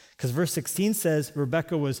handle, because verse 16 says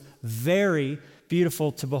Rebekah was very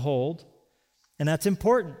beautiful to behold, and that's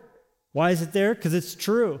important. Why is it there? Because it's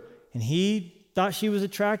true. And he thought she was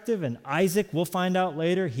attractive, and Isaac, we'll find out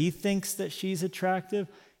later, he thinks that she's attractive.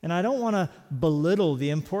 And I don't want to belittle the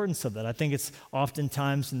importance of that. I think it's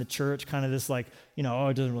oftentimes in the church kind of this like, oh,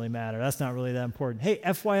 it doesn't really matter. That's not really that important. Hey,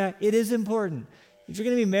 FYI, it is important. If you're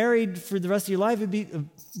going to be married for the rest of your life, it'd be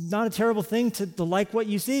not a terrible thing to like what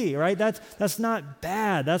you see, right? That's not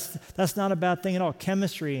bad. That's not a bad thing at all.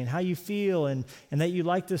 Chemistry and how you feel and that you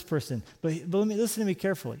like this person. But let me listen to me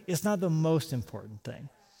carefully. It's not the most important thing.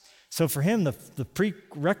 So for him, the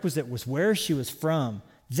prerequisite was where she was from,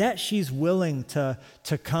 that she's willing to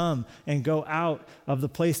come and go out of the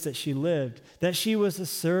place that she lived, that she was a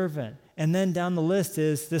servant. And then down the list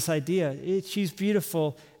is this idea, she's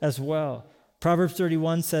beautiful as well. Proverbs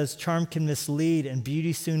 31 says, charm can mislead and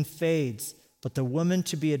beauty soon fades, but the woman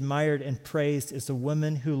to be admired and praised is the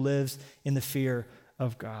woman who lives in the fear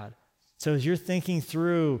of God. So as you're thinking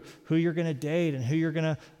through who you're going to date and who you're going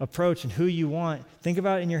to approach and who you want, think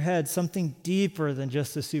about in your head something deeper than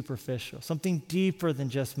just the superficial, something deeper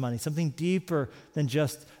than just money, something deeper than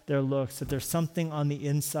just their looks, that there's something on the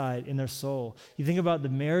inside in their soul. You think about the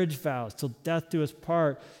marriage vows, till death do us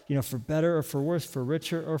part, for better or for worse, for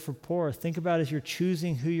richer or for poor. Think about as you're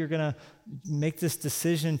choosing who you're going to make this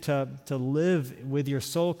decision to live with your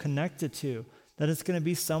soul connected to, that it's going to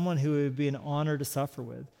be someone who it would be an honor to suffer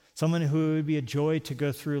with. Someone who it would be a joy to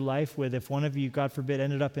go through life with if one of you, God forbid,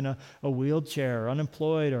 ended up in a wheelchair or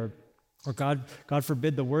unemployed or God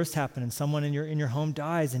forbid the worst happened and someone in your home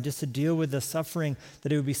dies, and just to deal with the suffering,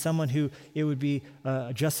 that it would be someone who it would be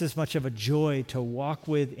just as much of a joy to walk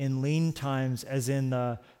with in lean times as in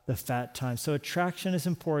the fat times. So attraction is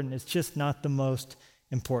important. It's just not the most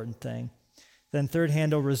important thing. Then third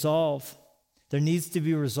handle, resolve. There needs to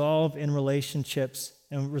be resolve in relationships.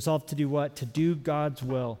 And resolve to do what? To do God's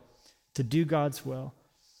will. To do God's will.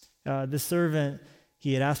 The servant,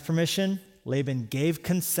 he had asked permission. Laban gave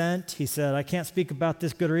consent. He said, I can't speak about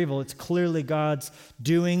this, good or evil. It's clearly God's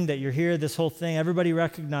doing that you're here, this whole thing. Everybody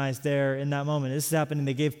recognized there in that moment, this is happening.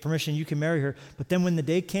 They gave permission, you can marry her. But then when the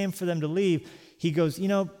day came for them to leave, he goes,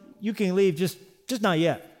 you can leave, just not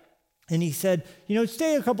yet. And he said,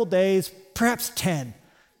 stay a couple days, perhaps 10.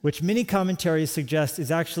 Which many commentaries suggest is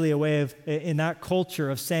actually a way of, in that culture,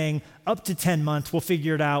 of saying up to 10 months, we'll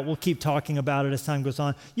figure it out, we'll keep talking about it as time goes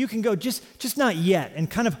on. You can go, just not yet, and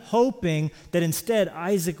kind of hoping that instead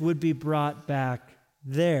Isaac would be brought back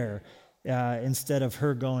there instead of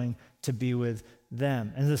her going to be with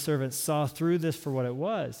them. And the servant saw through this for what it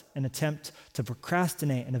was, an attempt to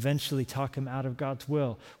procrastinate and eventually talk him out of God's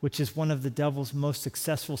will, which is one of the devil's most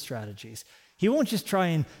successful strategies. He won't just try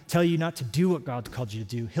and tell you not to do what God's called you to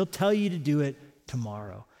do. He'll tell you to do it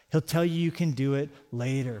tomorrow. He'll tell you can do it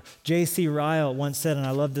later. J.C. Ryle once said, and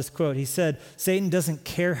I love this quote, he said, Satan doesn't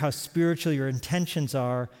care how spiritual your intentions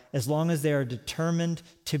are as long as they are determined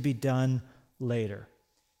to be done later.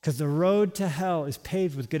 Because the road to hell is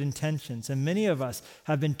paved with good intentions. And many of us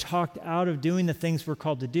have been talked out of doing the things we're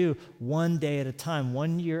called to do one day at a time,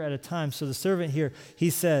 1 year at a time. So the servant here, he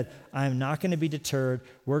said, I am not going to be deterred.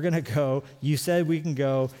 We're going to go. You said we can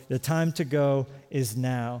go. The time to go is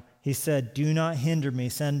now. He said, do not hinder me.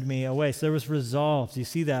 Send me away. So there was resolve. You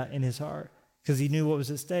see that in his heart because he knew what was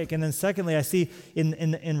at stake. And then secondly, I see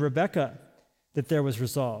in Rebekah that there was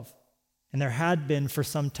resolve. And there had been for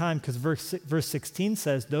some time, because verse 16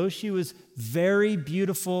 says, though she was very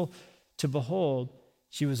beautiful to behold,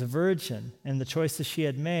 she was a virgin, and the choices she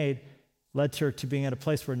had made led to her to being at a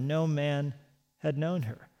place where no man had known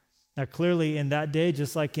her. Now, clearly in that day,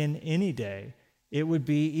 just like in any day, it would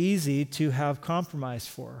be easy to have compromise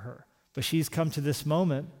for her. But she's come to this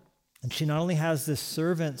moment, and she not only has this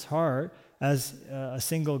servant's heart as a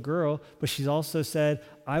single girl, but she's also said,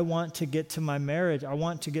 I want to get to my marriage. I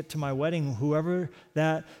want to get to my wedding, whoever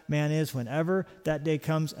that man is, whenever that day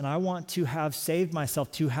comes, and I want to have saved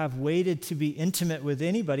myself, to have waited to be intimate with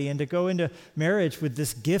anybody and to go into marriage with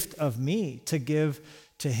this gift of me to give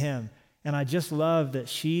to him. And I just love that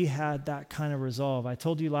she had that kind of resolve. I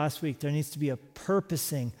told you last week, there needs to be a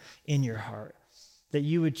purposing in your heart. that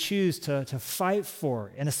you would choose to fight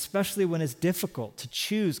for, and especially when it's difficult, to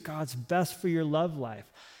choose God's best for your love life.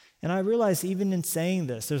 And I realize even in saying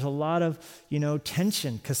this, there's a lot of,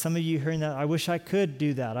 tension, because some of you hearing that, I wish I could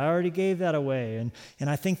do that. I already gave that away. And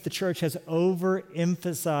I think the church has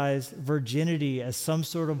overemphasized virginity as some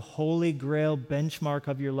sort of holy grail benchmark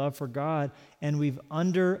of your love for God. And we've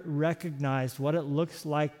under-recognized what it looks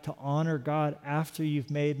like to honor God after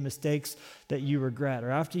you've made mistakes that you regret,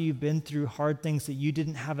 or after you've been through hard things that you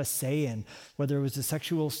didn't have a say in, whether it was a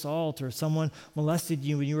sexual assault or someone molested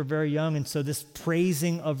you when you were very young. And so this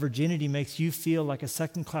praising of virginity makes you feel like a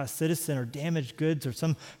second-class citizen or damaged goods or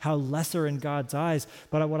somehow lesser in God's eyes.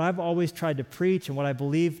 But what I've always tried to preach, and what I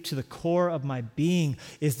believe to the core of my being,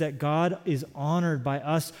 is that God is honored by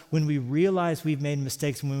us when we realize we've made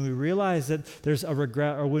mistakes, and when we realize that there's a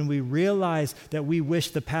regret, or when we realize that we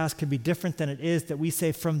wish the past could be different than it is, that we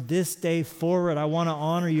say, from this day forward, I want to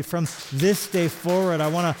honor you. From this day forward, I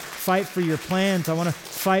want to fight for your plans. I want to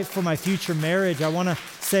fight for my future marriage. I want to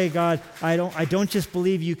say, God, I don't just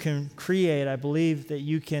believe you can create, I believe that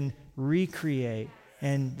you can recreate,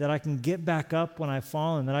 and that I can get back up when I've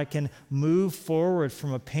fallen, that I can move forward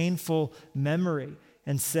from a painful memory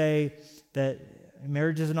and say that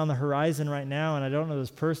marriage isn't on the horizon right now, and I don't know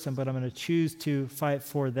this person, but I'm going to choose to fight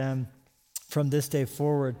for them from this day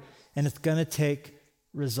forward. And it's going to take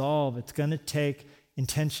resolve. It's going to take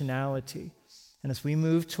intentionality. And as we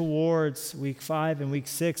move towards week 5 and week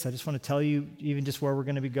 6, I just want to tell you even just where we're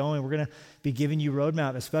going to be going. We're going to be giving you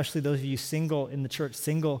roadmap, especially those of you single in the church,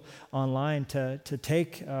 single online, to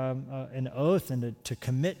take an oath and to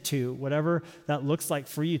commit to whatever that looks like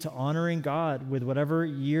for you, to honoring God with whatever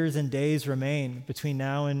years and days remain between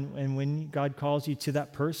now and when God calls you to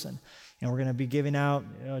that person. And we're going to be giving out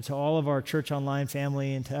to all of our Church Online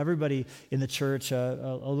family and to everybody in the church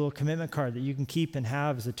a little commitment card that you can keep and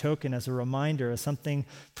have as a token, as a reminder, as something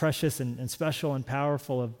precious and special and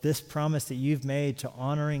powerful of this promise that you've made to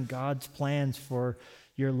honoring God's plans for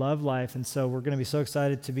your love life. And so we're going to be so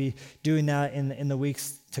excited to be doing that in the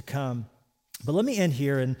weeks to come. But let me end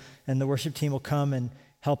here, and the worship team will come and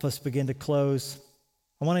help us begin to close.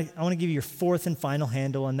 I want to give you your fourth and final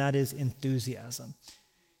handle, and that is enthusiasm.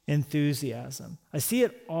 Enthusiasm. I see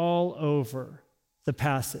it all over the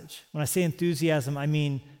passage. When I say enthusiasm, I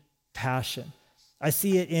mean passion. I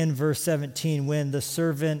see it in verse 17 when the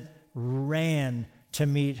servant ran to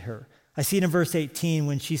meet her. I see it in verse 18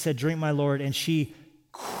 when she said, "Drink, my Lord," and she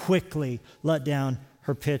quickly let down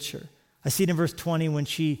her pitcher. I see it in verse 20 when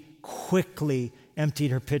she quickly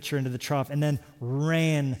emptied her pitcher into the trough and then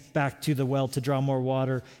ran back to the well to draw more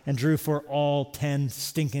water and drew for all 10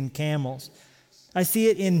 stinking camels. I see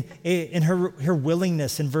it in her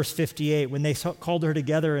willingness in verse 58 when they called her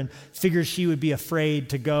together and figured she would be afraid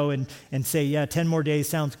to go and say, yeah, 10 more days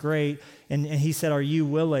sounds great. And he said, "Are you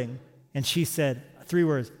willing?" And she said 3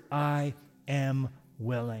 words, "I am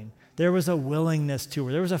willing." There was a willingness to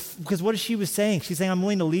her. Because what she was saying? She's saying, I'm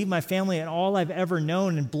willing to leave my family and all I've ever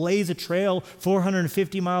known and blaze a trail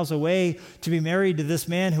 450 miles away to be married to this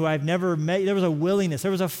man who I've never met. There was a willingness. There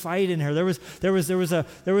was a fight in her. There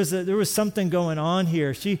was something going on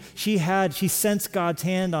here. She sensed God's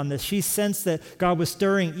hand on this. She sensed that God was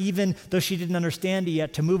stirring, even though she didn't understand it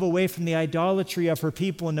yet, to move away from the idolatry of her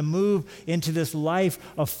people and to move into this life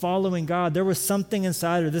of following God. There was something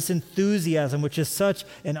inside her, this enthusiasm, which is such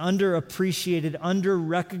an underappreciated,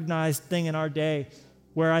 under-recognized thing in our day,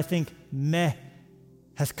 where I think meh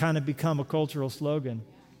has kind of become a cultural slogan.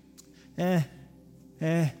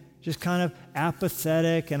 Just kind of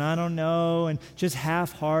apathetic, and I don't know, and just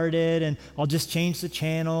half-hearted, and I'll just change the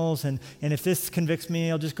channels, and if this convicts me,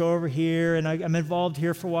 I'll just go over here, and I'm involved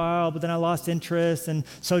here for a while, but then I lost interest, and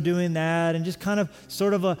so doing that, and just kind of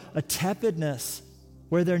sort of a tepidness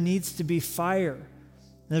where there needs to be fire.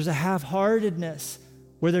 And there's a half-heartedness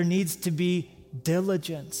where there needs to be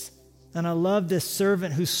diligence. And I love this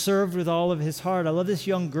servant who served with all of his heart. I love this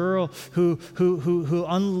young girl who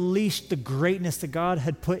unleashed the greatness that God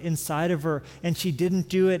had put inside of her, and she didn't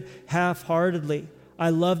do it half-heartedly.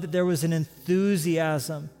 I love that there was an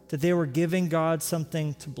enthusiasm, that they were giving God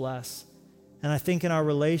something to bless. And I think in our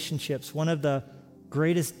relationships, one of the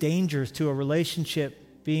greatest dangers to a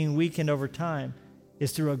relationship being weakened over time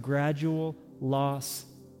is through a gradual loss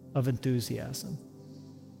of enthusiasm.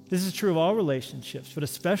 This is true of all relationships, but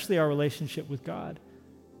especially our relationship with God.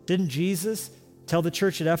 Didn't Jesus tell the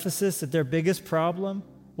church at Ephesus that their biggest problem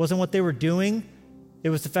wasn't what they were doing? It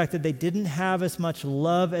was the fact that they didn't have as much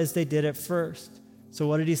love as they did at first. So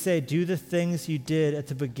what did he say? Do the things you did at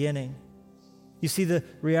the beginning. You see, the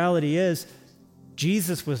reality is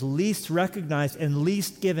Jesus was least recognized and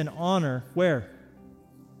least given honor. Where?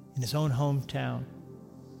 In his own hometown.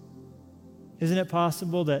 Isn't it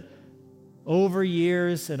possible that over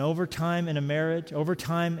years and over time in a marriage, over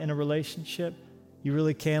time in a relationship, you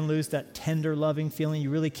really can lose that tender, loving feeling?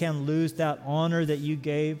 You really can lose that honor that you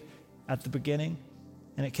gave at the beginning,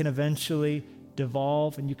 and it can eventually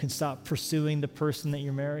devolve, and you can stop pursuing the person that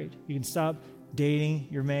you're married. You can stop dating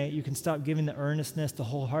your mate. You can stop giving the earnestness, the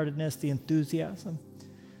wholeheartedness, the enthusiasm.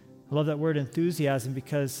 I love that word enthusiasm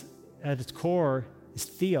because at its core is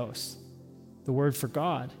theos, the word for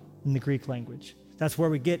God in the Greek language. That's where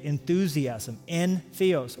we get enthusiasm, en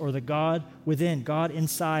theos, or the God within, God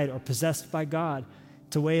inside, or possessed by God.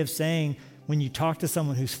 It's a way of saying when you talk to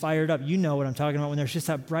someone who's fired up, you know what I'm talking about, when there's just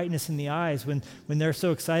that brightness in the eyes, when they're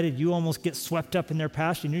so excited, you almost get swept up in their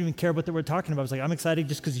passion. You don't even care what they were talking about. It's like, I'm excited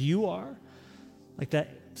just because you are. Like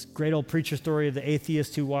that great old preacher story of the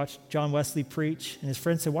atheist who watched John Wesley preach, and his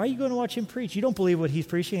friend said, why are you going to watch him preach? You don't believe what he's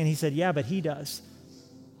preaching? And he said, yeah, but he does.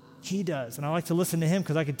 He does. And I like to listen to him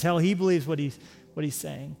because I can tell he believes what he's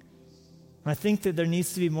saying. And I think that there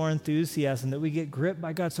needs to be more enthusiasm, that we get gripped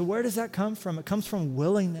by God. So where does that come from? It comes from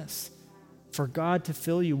willingness for God to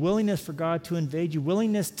fill you, willingness for God to invade you,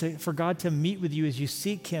 willingness for God to meet with you as you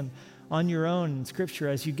seek him on your own in Scripture,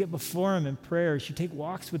 as you get before him in prayer, as you take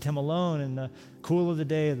walks with him alone in the cool of the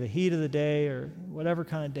day, or the heat of the day, or whatever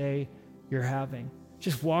kind of day you're having.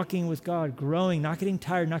 Just walking with God, growing, not getting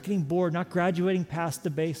tired, not getting bored, not graduating past the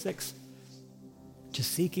basics.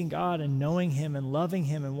 Just seeking God and knowing him and loving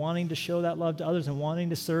him and wanting to show that love to others and wanting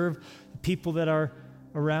to serve the people that are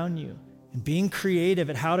around you. And being creative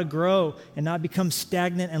at how to grow and not become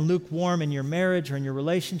stagnant and lukewarm in your marriage or in your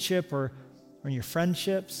relationship or in your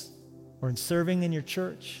friendships or in serving in your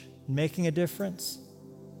church and making a difference.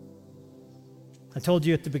 I told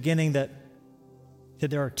you at the beginning that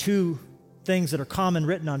there are two things that are common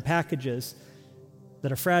written on packages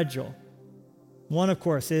that are fragile. One, of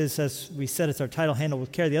course, is, as we said, it's our title, Handle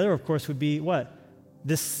with Care. The other, of course, would be what?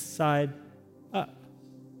 This side up.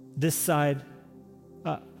 This side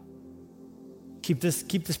up. Keep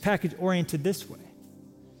this package oriented this way.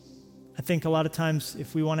 I think a lot of times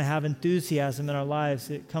if we want to have enthusiasm in our lives,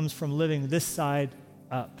 it comes from living this side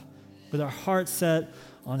up, with our heart set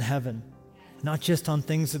on heaven, not just on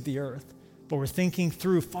things of the earth. But we're thinking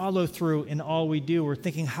through, follow through in all we do. We're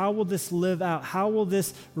thinking, how will this live out? How will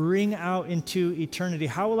this ring out into eternity?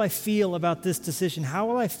 How will I feel about this decision? How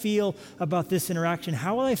will I feel about this interaction?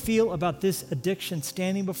 How will I feel about this addiction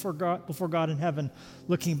standing before God in heaven,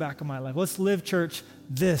 looking back on my life? Let's live, church,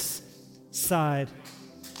 this side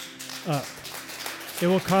up. It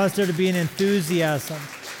will cause there to be an enthusiasm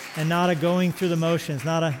and not a going through the motions,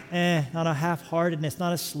 not a half-heartedness,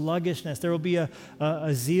 not a sluggishness. There will be a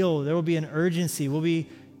zeal. There will be an urgency. We'll be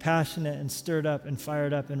passionate and stirred up and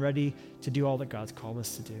fired up and ready to do all that God's called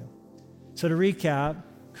us to do. So to recap,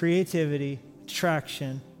 creativity,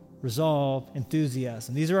 attraction, resolve,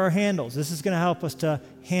 enthusiasm. These are our handles. This is going to help us to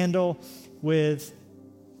handle with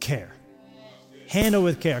care. Handle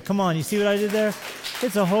with care. Come on, you see what I did there?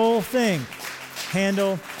 It's a whole thing.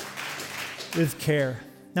 Handle with care.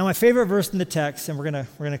 Now, my favorite verse in the text, and we're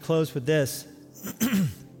gonna close with this,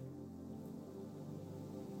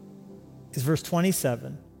 is verse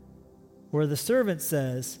 27, where the servant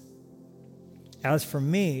says, "As for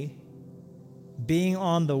me, being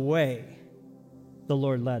on the way, the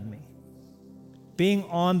Lord led me." Being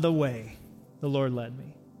on the way, the Lord led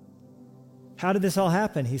me. How did this all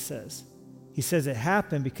happen, he says? He says it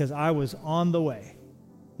happened because I was on the way.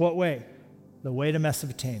 What way? The way to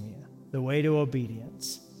Mesopotamia. The way to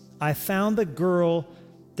obedience. I found the girl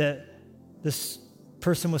that this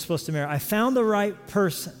person was supposed to marry. I found the right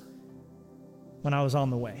person when I was on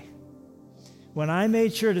the way. When I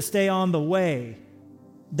made sure to stay on the way,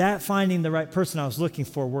 that finding the right person I was looking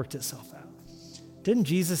for worked itself out. Didn't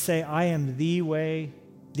Jesus say, I am the way,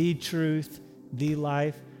 the truth, the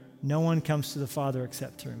life? No one comes to the Father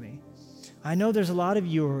except through me. I know there's a lot of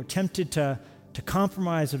you who are tempted to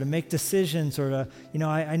compromise or to make decisions or to,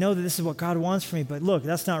 I know that this is what God wants for me, but look,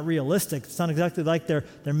 that's not realistic. It's not exactly like they're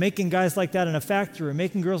making guys like that in a factory or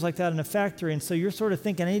making girls like that in a factory. And so you're sort of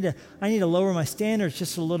thinking, I need to lower my standards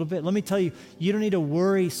just a little bit. Let me tell you, you don't need to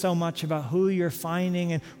worry so much about who you're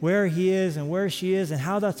finding and where he is and where she is and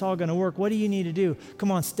how that's all going to work. What do you need to do?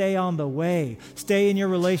 Come on, stay on the way. Stay in your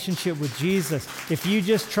relationship with Jesus. If you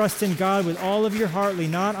just trust in God with all of your heart, lean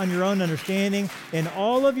not on your own understanding, in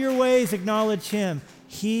all of your ways acknowledge him,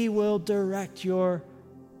 he will direct your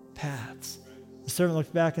paths. The servant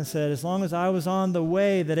looked back and said, as long as I was on the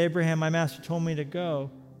way that Abraham, my master, told me to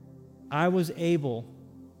go, I was able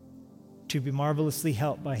to be marvelously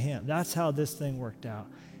helped by him. That's how this thing worked out.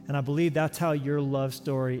 And And I believe that's how your love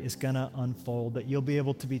story is going to unfold, that you'll be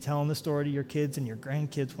able to be telling the story to your kids and your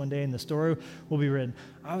grandkids one day, and the story will be written,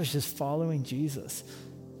 I was just following Jesus.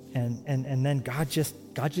 And then God just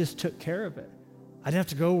took care of it. I didn't have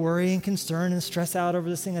to go worry and concern and stress out over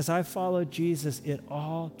this thing. As I followed Jesus, it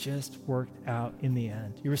all just worked out in the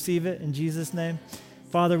end. You receive it in Jesus' name?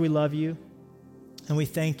 Father, we love you, and we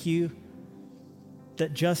thank you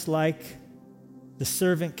that just like the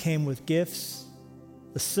servant came with gifts,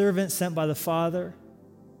 the servant sent by the Father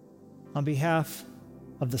on behalf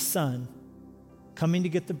of the Son, coming to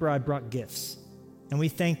get the bride, brought gifts. And we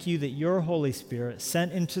thank you that your Holy Spirit,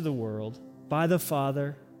 sent into the world by the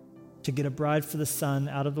Father to get a bride for the Son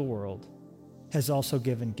out of the world, has also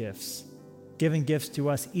given gifts to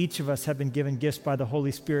us. Each of us have been given gifts by the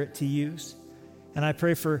Holy Spirit to use. And I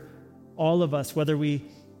pray for all of us, whether we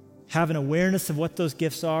have an awareness of what those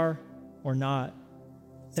gifts are or not,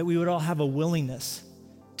 that we would all have a willingness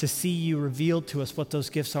to see you revealed to us what those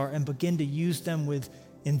gifts are and begin to use them with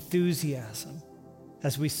enthusiasm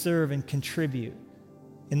as we serve and contribute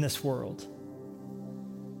in this world.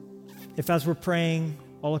 If as we're praying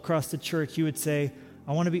all across the church, you would say,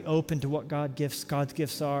 I want to be open to what God's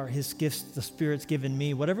gifts are, his gifts the Spirit's given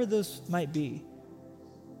me, whatever those might be,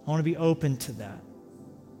 I want to be open to that.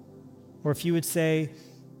 Or if you would say,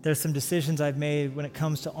 there's some decisions I've made when it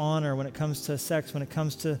comes to honor, when it comes to sex, when it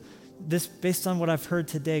comes to this, based on what I've heard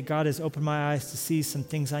today, God has opened my eyes to see some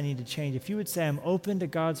things I need to change. If you would say, I'm open to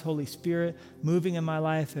God's Holy Spirit moving in my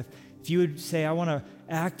life, if you would say, I want to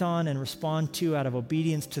act on and respond to out of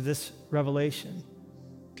obedience to this revelation,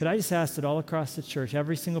 could I just ask that all across the church,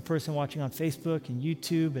 every single person watching on Facebook and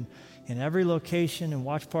YouTube and in every location and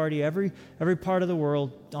watch party, every part of the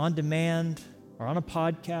world, on demand or on a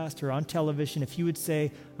podcast or on television, if you would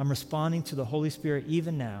say, I'm responding to the Holy Spirit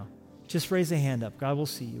even now, just raise a hand up. God will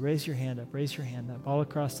see you. Raise your hand up all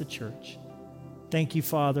across the church. Thank you,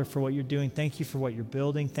 Father, for what you're doing. Thank you for what you're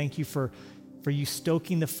building. Thank you for you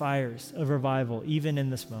stoking the fires of revival even in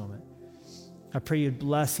this moment. I pray you'd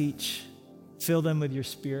bless each. Fill them with your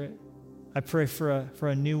Spirit. I pray for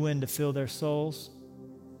a new wind to fill their soul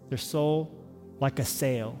like a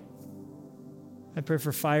sail. I pray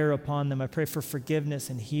for fire upon them. I pray for forgiveness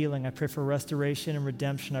and healing. I pray for restoration and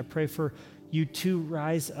redemption. I pray for you to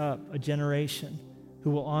rise up a generation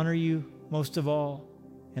who will honor you most of all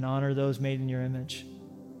and honor those made in your image.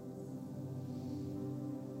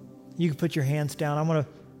 You can put your hands down. I want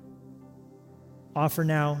to offer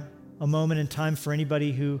now a moment in time for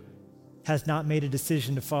anybody who has not made a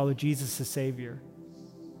decision to follow Jesus as Savior.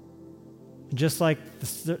 And just like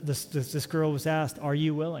this girl was asked, are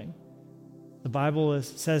you willing? The Bible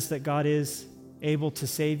says that God is able to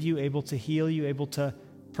save you, able to heal you, able to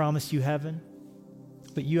promise you heaven,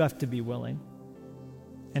 but you have to be willing.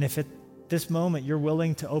 And if at this moment you're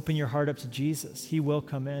willing to open your heart up to Jesus, he will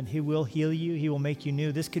come in, he will heal you, he will make you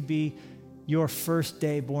new. This could be your first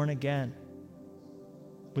day born again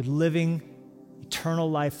with living eternal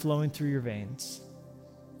life flowing through your veins.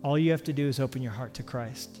 All you have to do is open your heart to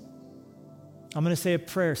Christ. I'm going to say a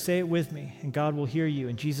prayer. Say it with me, and God will hear you,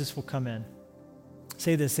 and Jesus will come in.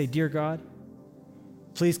 Say this. Say, Dear God,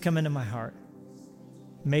 please come into my heart.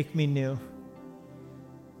 Make me new.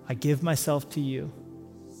 I give myself to you.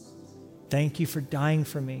 Thank you for dying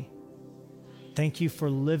for me. Thank you for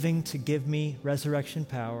living to give me resurrection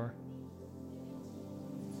power.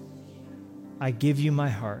 I give you my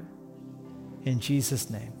heart. In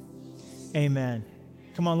Jesus' name, amen.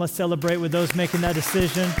 Come on, let's celebrate with those making that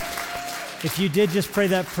decision. If you did just pray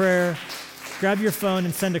that prayer, grab your phone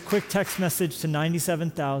and send a quick text message to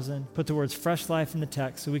 97,000. Put the words Fresh Life in the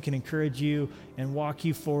text so we can encourage you and walk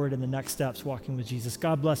you forward in the next steps walking with Jesus.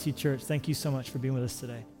 God bless you, church. Thank you so much for being with us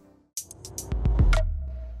today.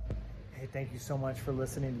 Hey, thank you so much for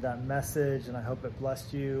listening to that message, and I hope it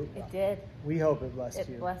blessed you. It did. We hope it blessed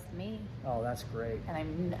you. It blessed me. Oh, that's great.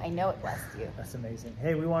 And I know it blessed you. That's amazing.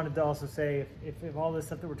 Hey, we wanted to also say, if all this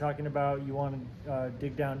stuff that we're talking about, you want to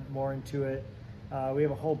dig down more into it, we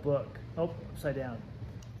have a whole book. Oh, upside down.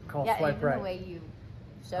 Called Swipe Right. The way you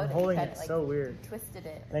showed I'm it, holding you it so weird. Twisted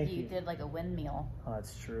it. Thank you. You did like a windmill. Oh,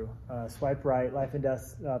 that's true. Swipe Right, Life and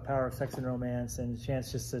Death, Power of Sex and Romance, and a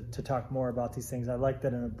chance just to talk more about these things. I like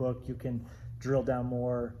that in a book you can drill down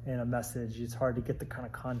more in a message. It's hard to get the kind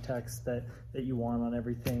of context that you want on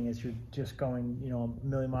everything as you're just going, a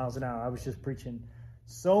million miles an hour. I was just preaching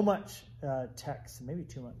so much text, maybe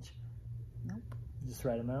too much. Nope. Just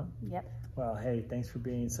right amount? Yep. Well, hey, thanks for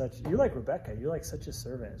being you're like Rebecca. You're like such a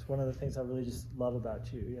servant. It's one of the things I really just love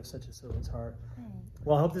about you. You have such a servant's heart. Thanks.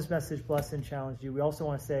 Well, I hope this message blessed and challenged you. We also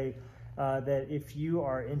want to say, that if you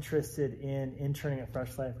are interested in interning at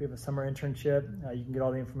Fresh Life, we have a summer internship. You can get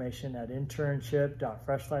all the information at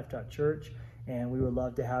internship.freshlife.church, and we would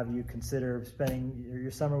love to have you consider spending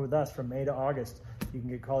your summer with us from May to August. You can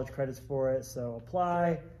get college credits for it, so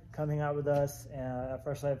apply, come hang out with us at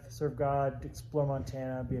Fresh Life, serve God, explore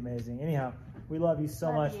Montana, be amazing. Anyhow, we love you so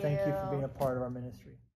Love much. Thank you for you. being a part of our ministry.